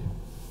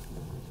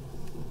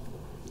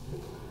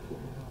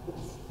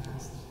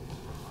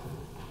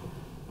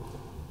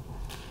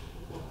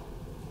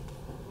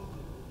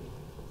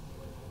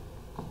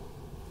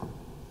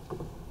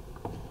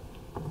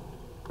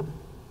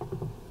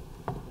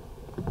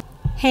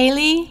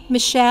 Haley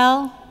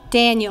Michelle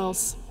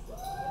Daniels.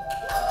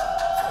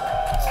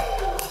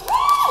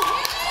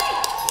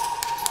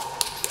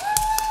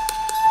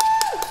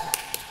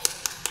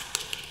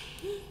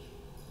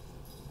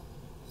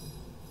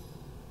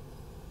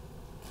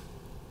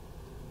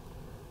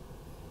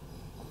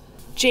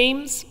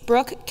 James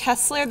Brooke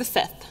Kessler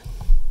V.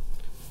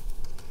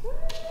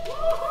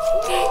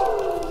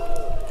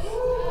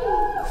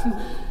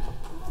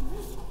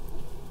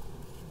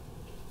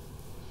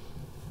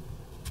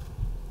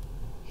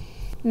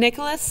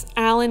 Nicholas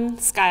Allen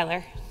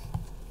Schuyler.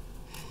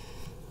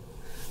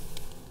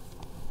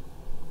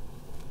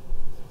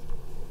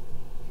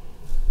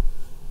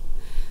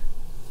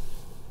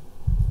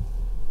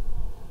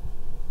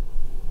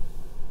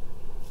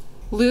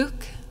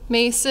 Luke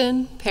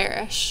Mason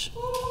Parrish.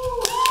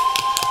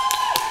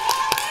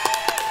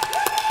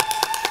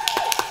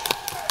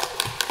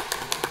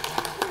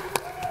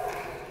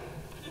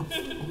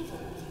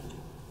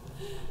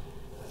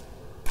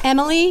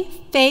 Emily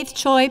Faith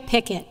Choi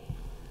Pickett.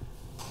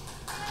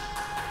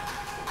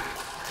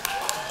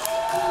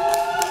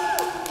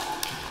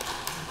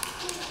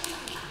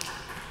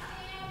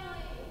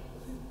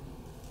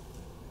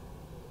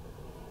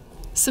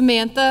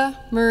 Samantha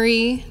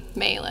Marie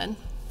Malin.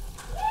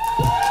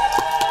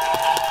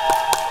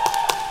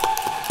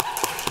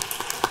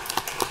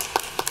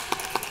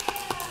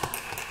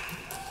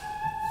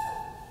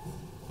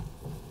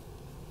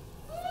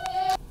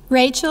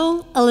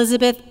 Rachel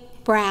Elizabeth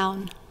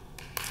Brown.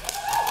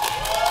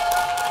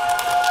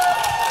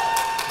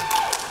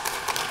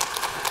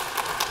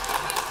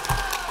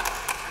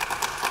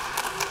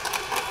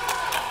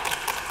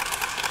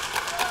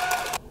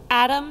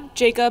 Adam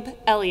Jacob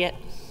Elliott.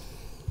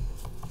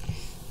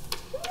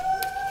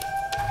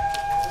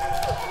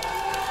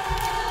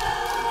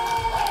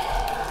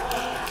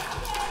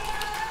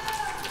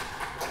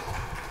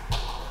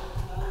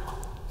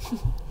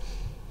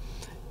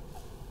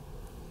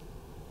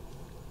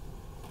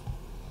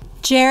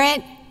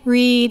 Jarrett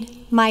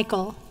Reed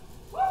Michael.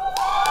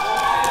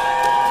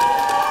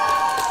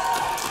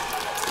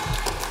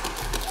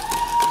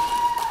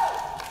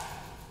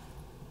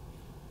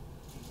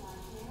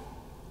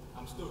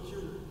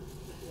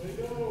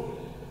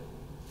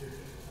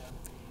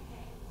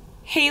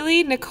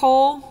 Haley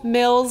Nicole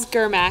Mills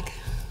Germack.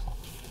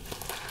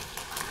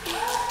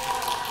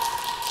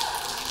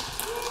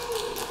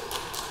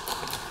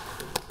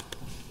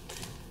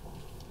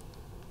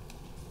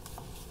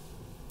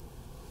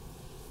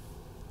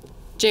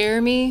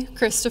 Jeremy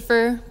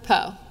Christopher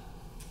Poe.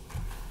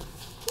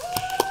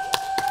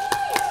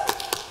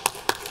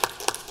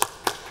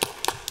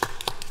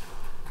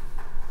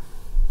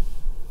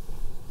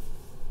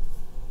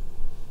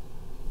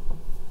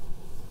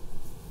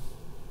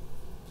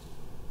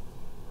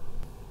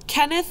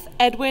 Kenneth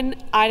Edwin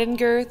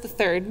Eidinger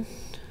III.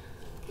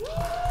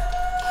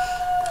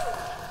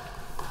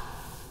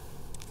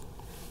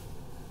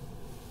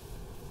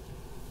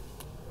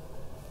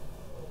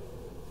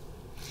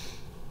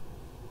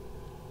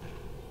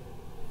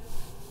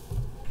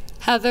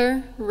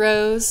 Heather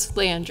Rose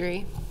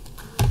Landry.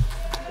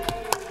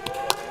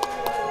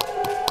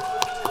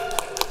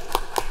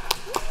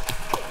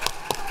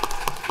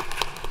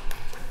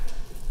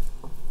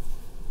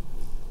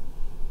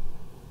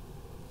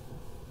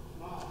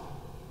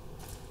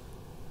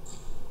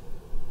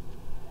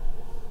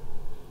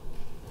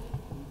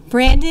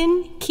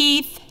 Brandon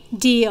Keith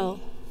Deal.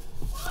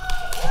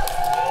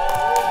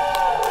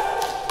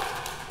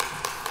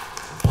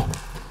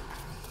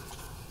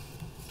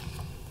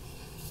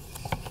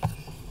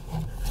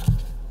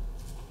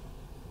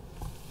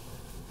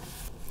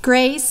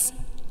 Grace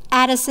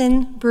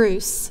Addison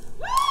Bruce.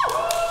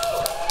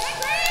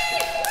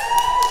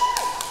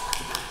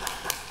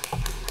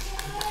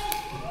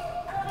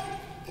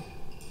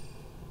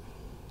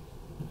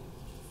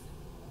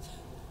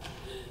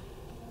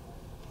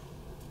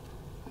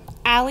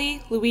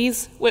 Allie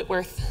Louise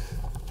Whitworth.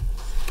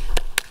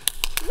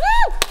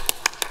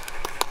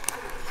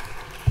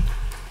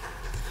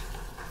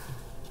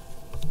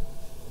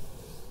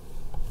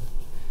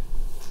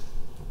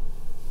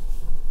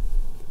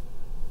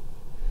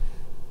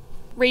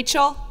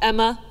 Rachel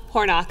Emma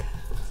Hornock.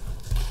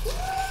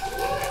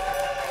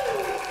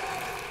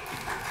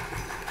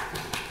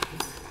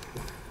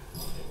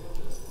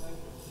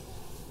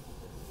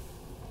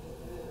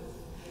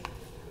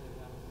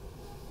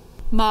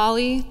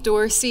 Molly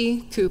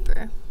Dorsey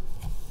Cooper.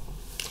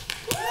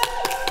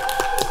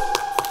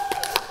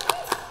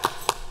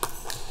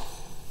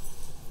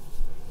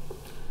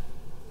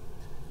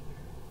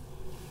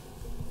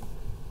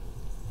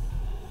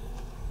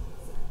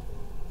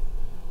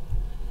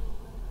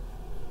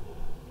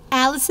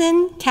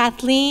 Allison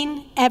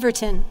Kathleen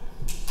Everton.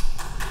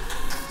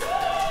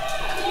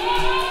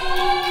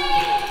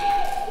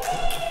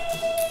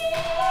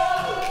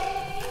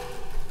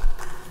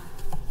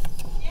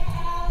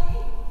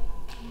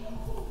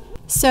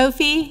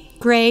 Sophie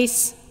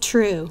Grace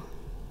True.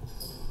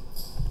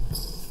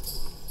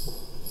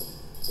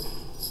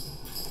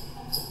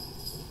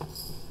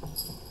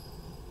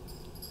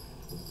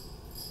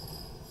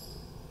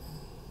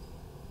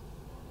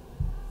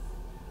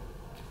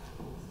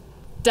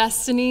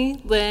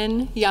 Destiny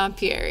Lynn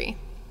Yampieri.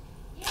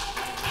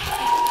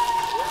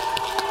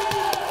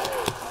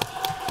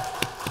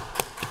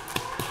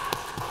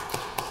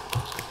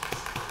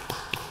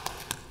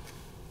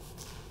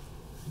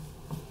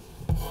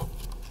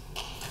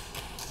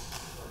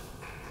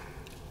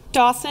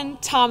 Dawson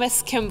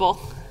Thomas Kimball.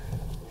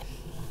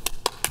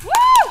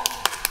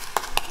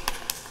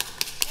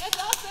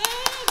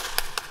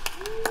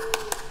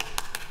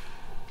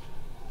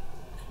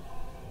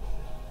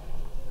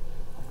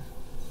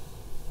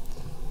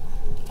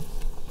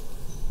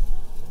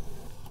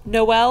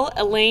 Noelle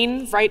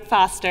Elaine Wright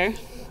Foster.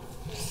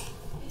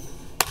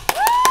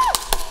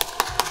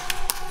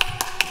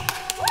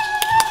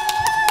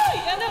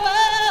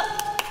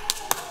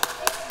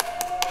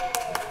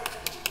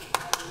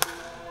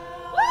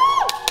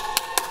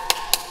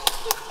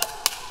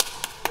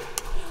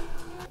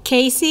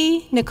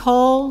 Casey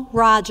Nicole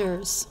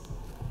Rogers.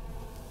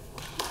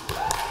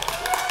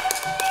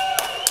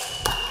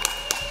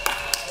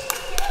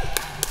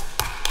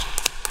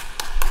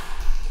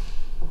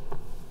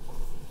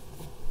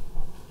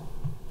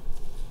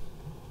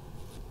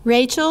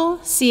 Rachel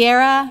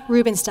Sierra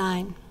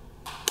Rubenstein.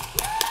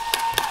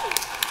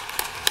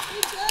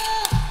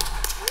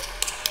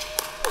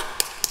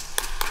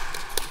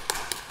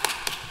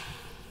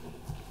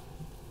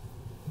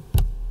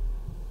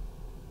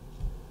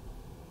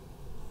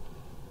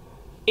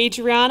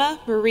 Adriana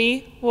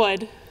Marie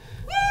Wood.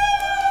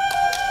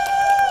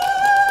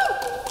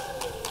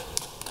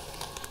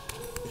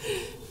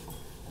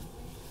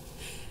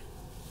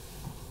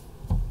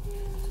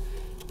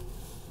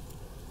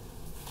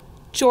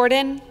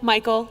 Jordan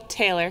Michael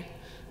Taylor.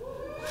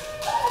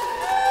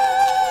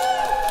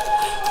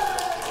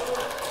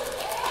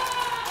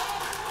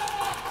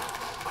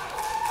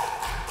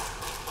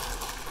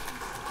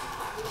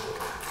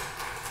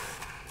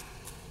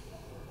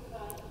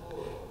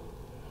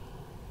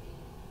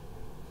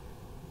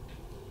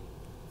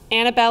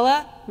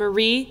 Annabella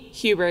Marie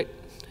Hubert.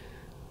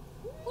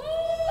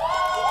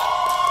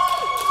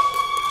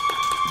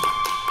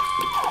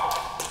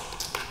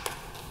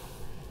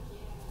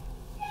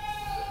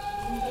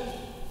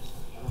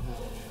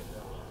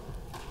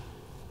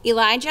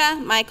 Elijah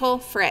Michael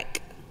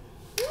Frick.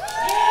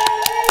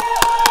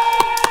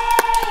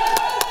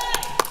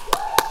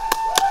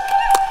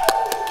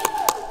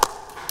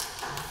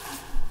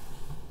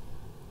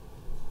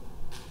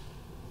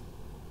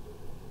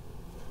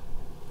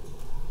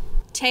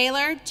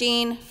 Taylor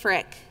Jean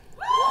Frick.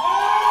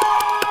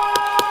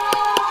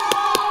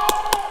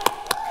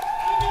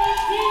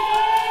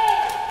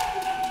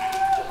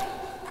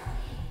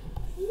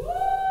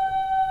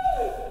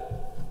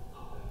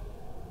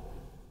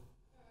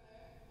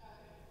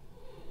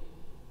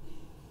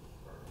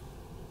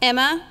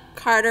 Emma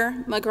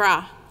Carter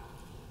McGraw.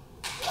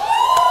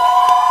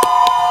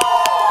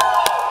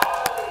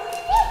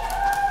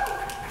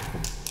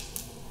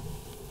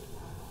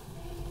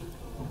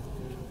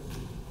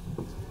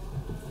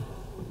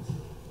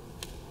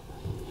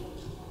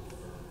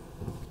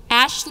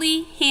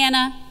 Ashley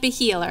Hannah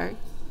Beheeler.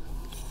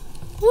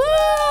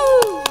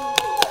 Woo!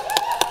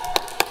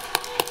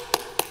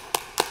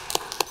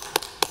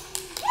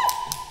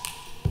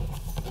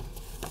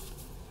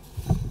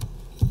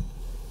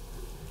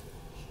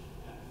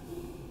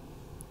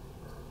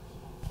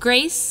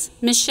 Grace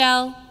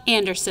Michelle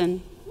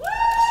Anderson.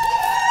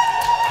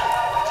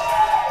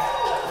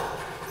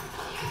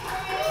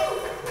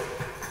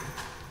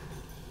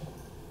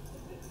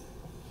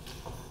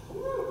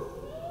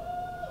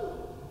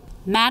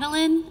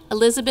 Madeline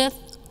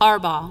Elizabeth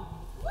Arbaugh.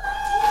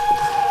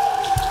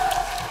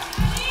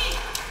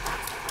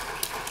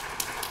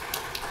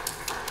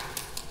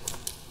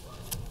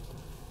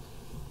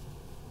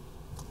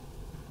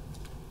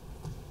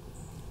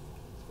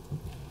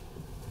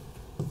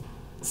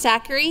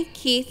 Zachary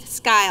Keith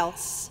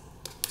Skiles.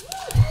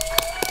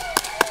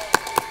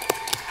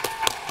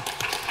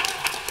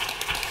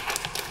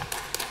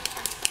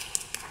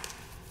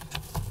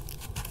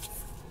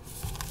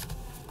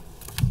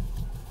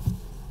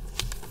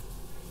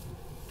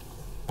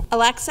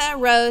 Alexa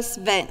Rose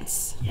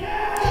Vince.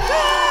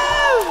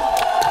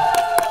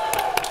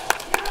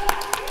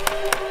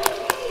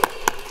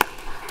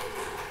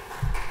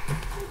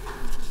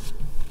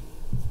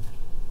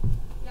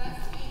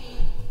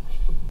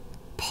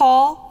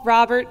 Paul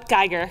Robert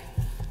Geiger.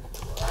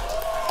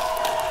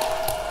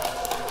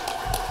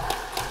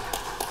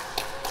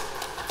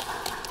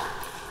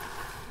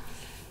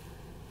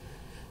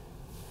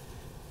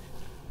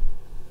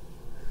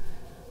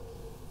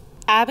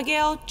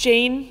 Abigail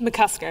Jane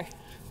McCusker.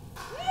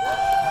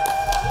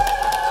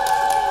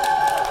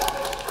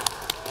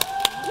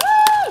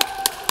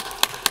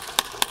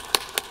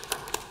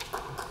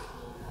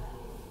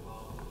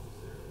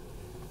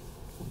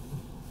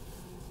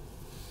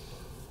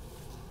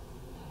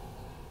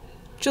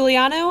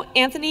 Giuliano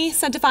Anthony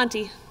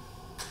Santafanti.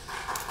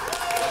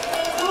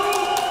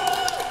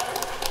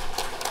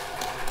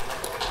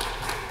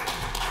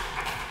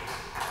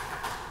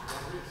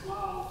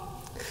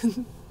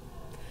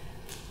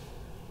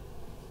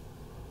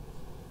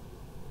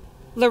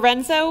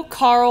 Lorenzo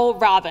Carl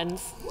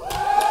Robbins.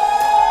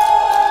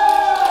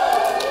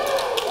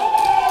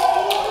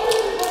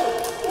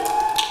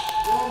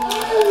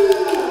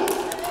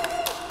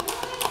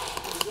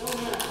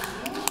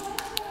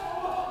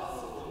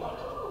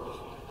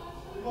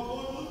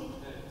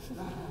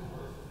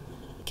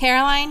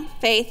 Caroline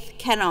Faith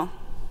Kennel.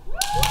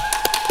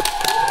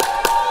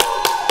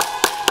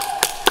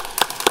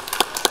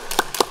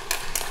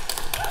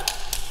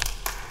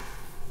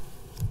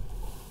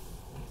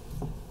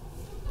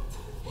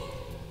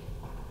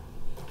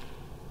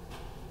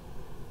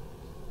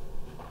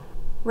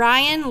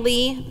 Ryan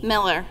Lee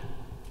Miller.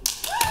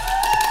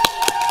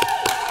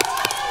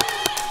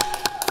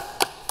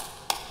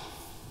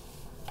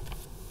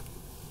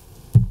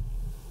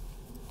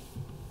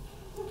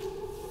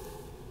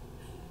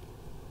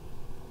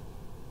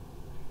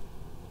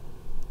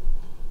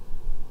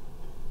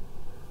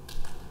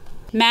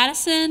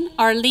 Madison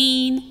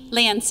Arlene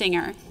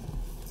Landsinger.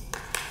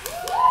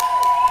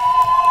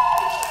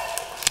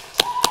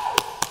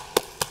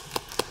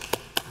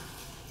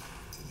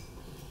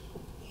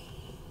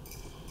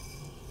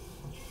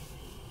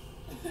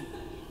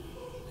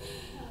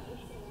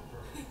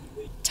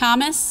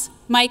 Thomas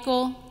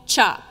Michael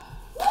Chop.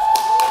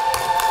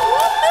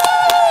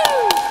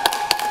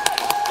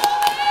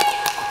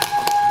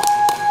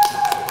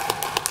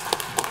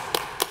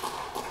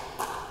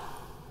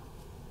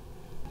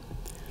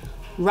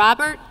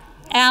 Robert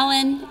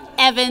Allen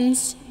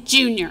Evans,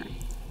 Jr.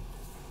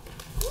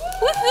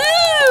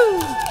 Woohoo!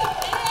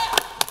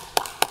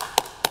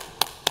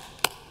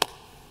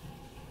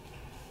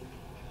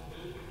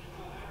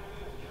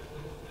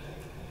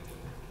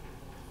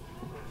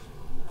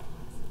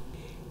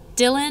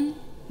 Dylan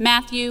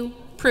Matthew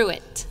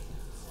Pruitt.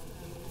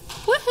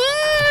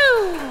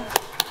 Woohoo!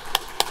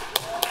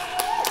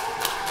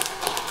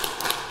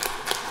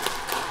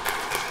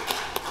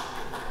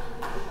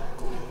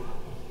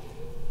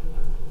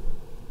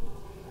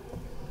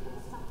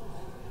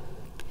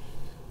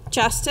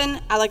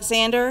 Justin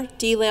Alexander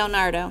D.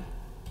 Leonardo.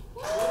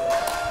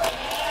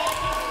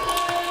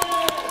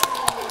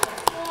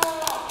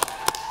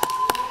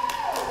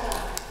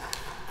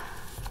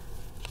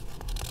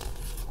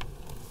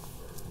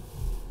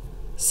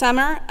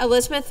 Summer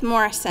Elizabeth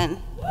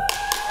Morrison.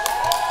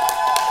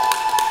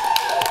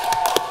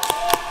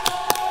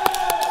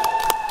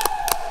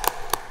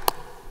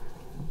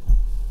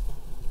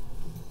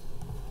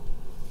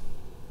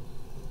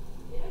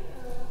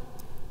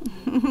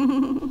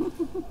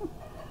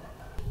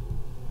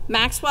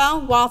 Maxwell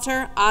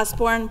Walter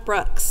Osborne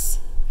Brooks.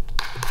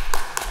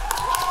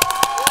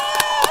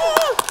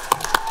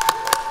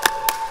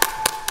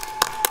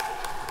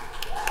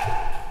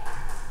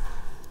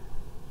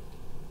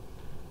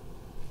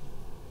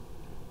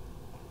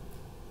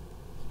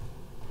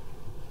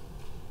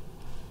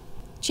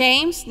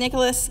 James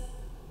Nicholas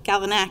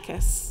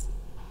Galanakis.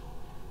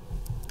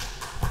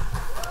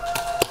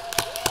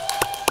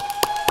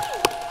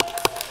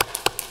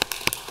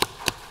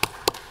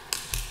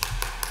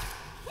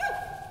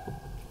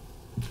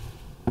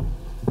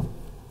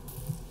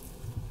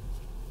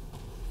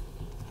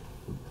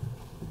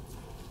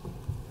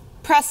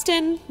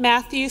 Preston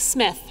Matthew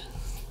Smith.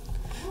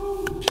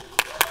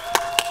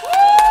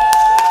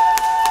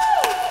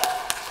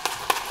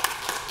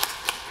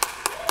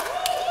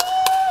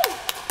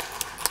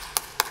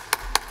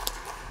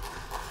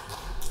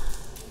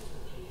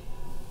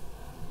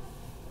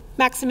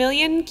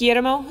 Maximilian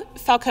Guillermo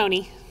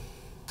Falcone.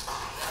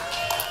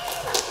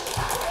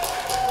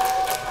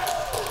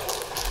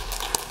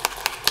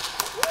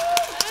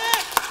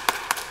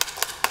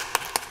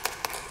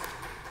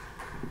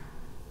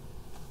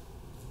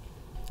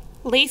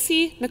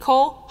 Lacey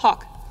Nicole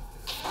Hawk.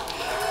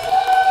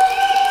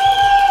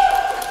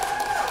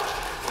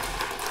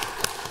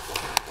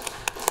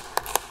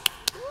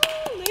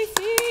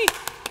 Lacey.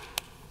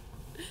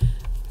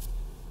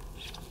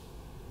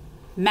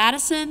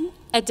 Madison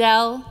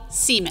Adele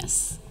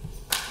Seamus.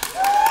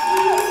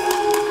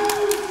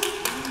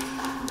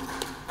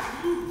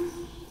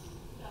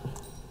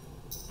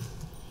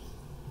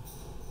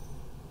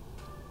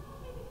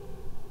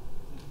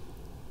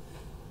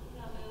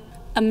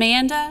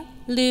 Amanda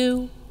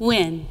Lou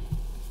Wynn.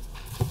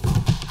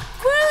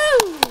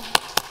 Woo!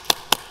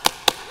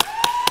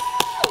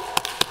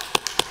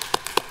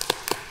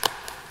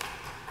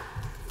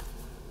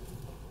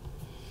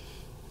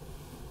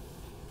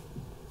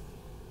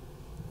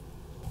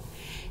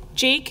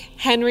 Jake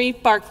Henry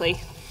Barkley.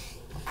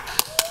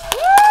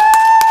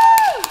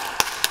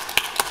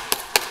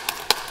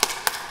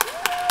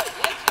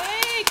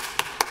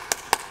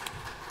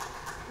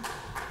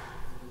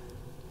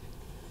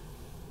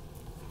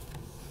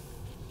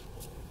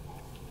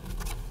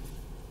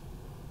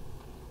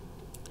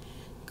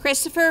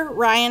 Christopher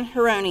Ryan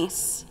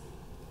Heronis.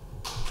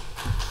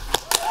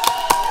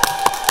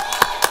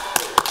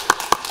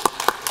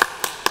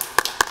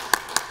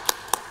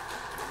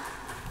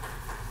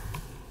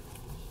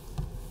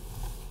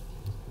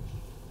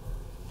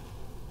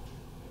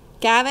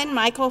 Gavin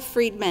Michael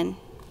Friedman.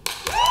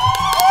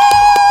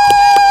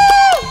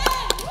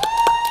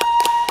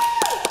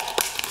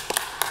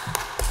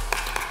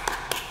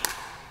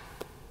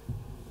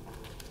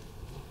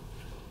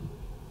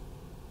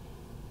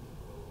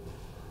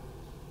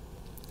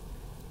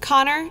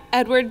 Connor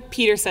Edward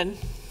Peterson.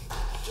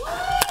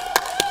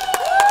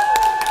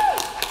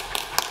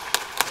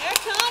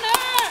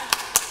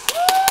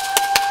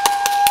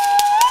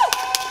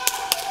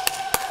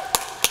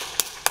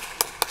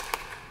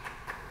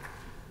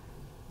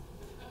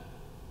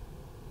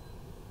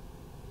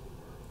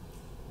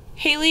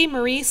 Haley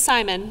Marie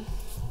Simon.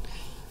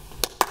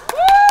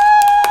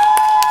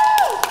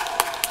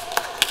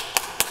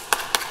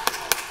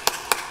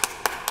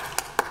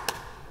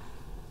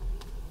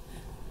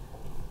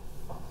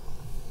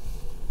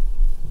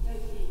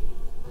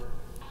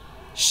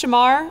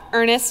 Shamar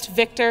Ernest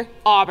Victor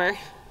Auber.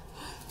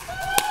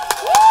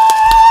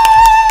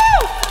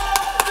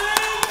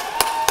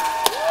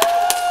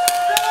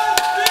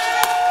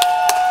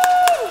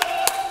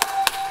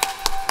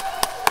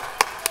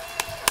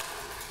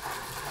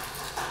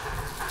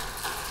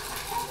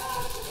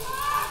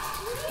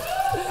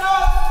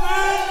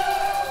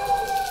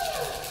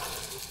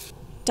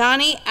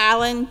 Donnie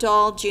Allen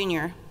Dahl,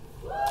 Jr.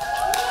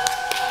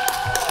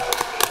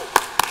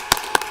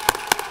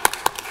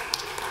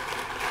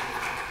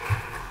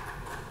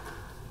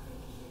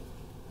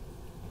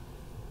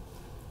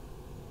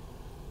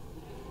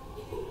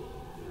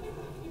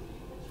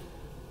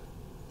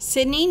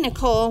 Sydney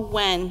Nicole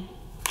Wen.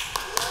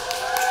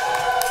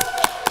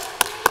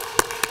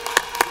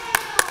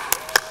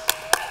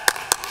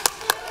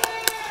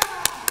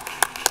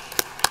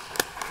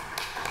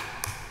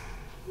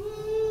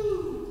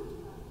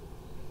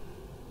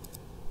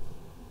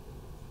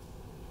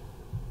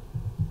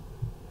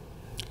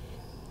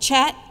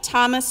 Chet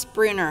Thomas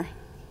Bruner.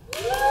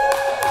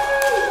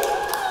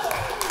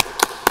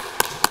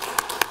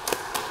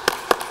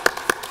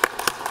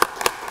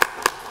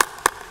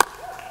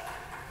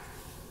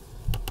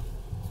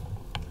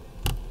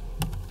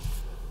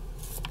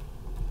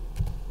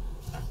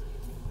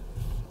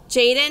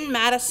 Jaden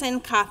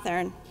Madison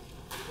Cawthorn.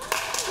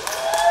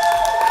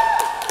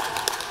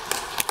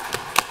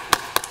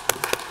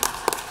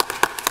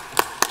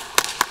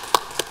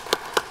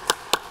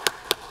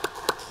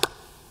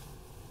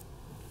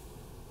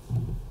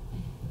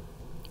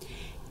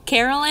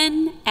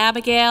 Carolyn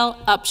Abigail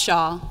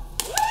Upshaw.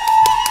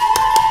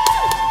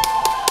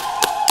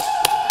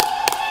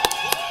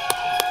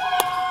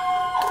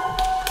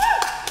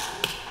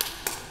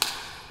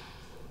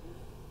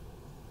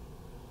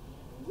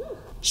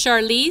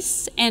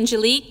 Charlize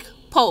Angelique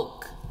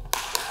Polk.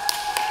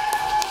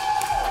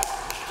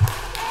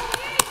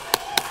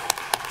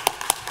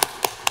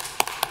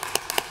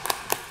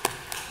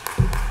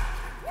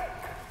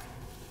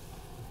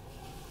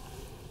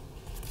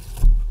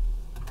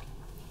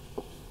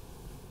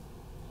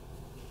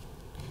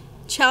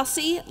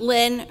 Chelsea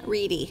Lynn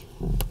Reedy.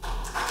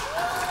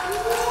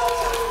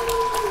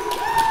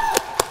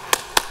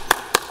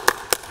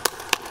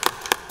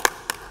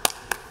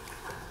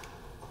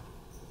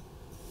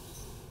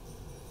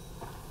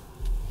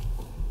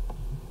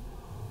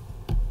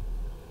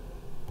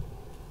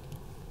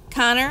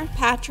 Connor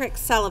Patrick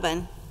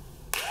Sullivan.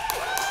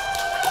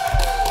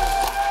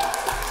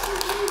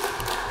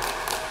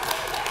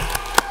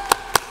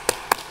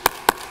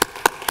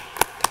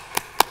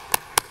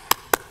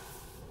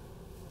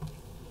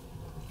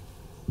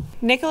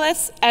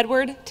 Nicholas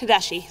Edward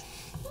Tedeschi.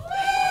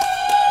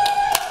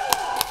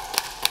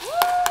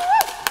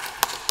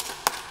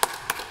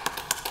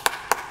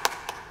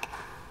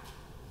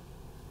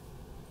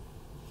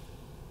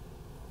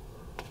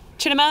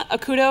 Chinema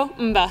Akudo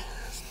Mba.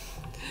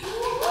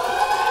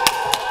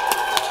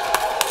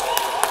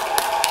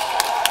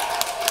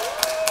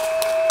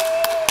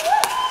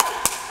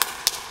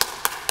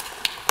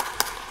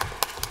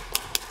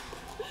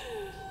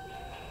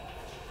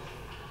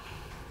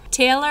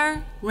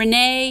 Taylor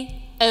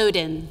Renee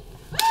Oden.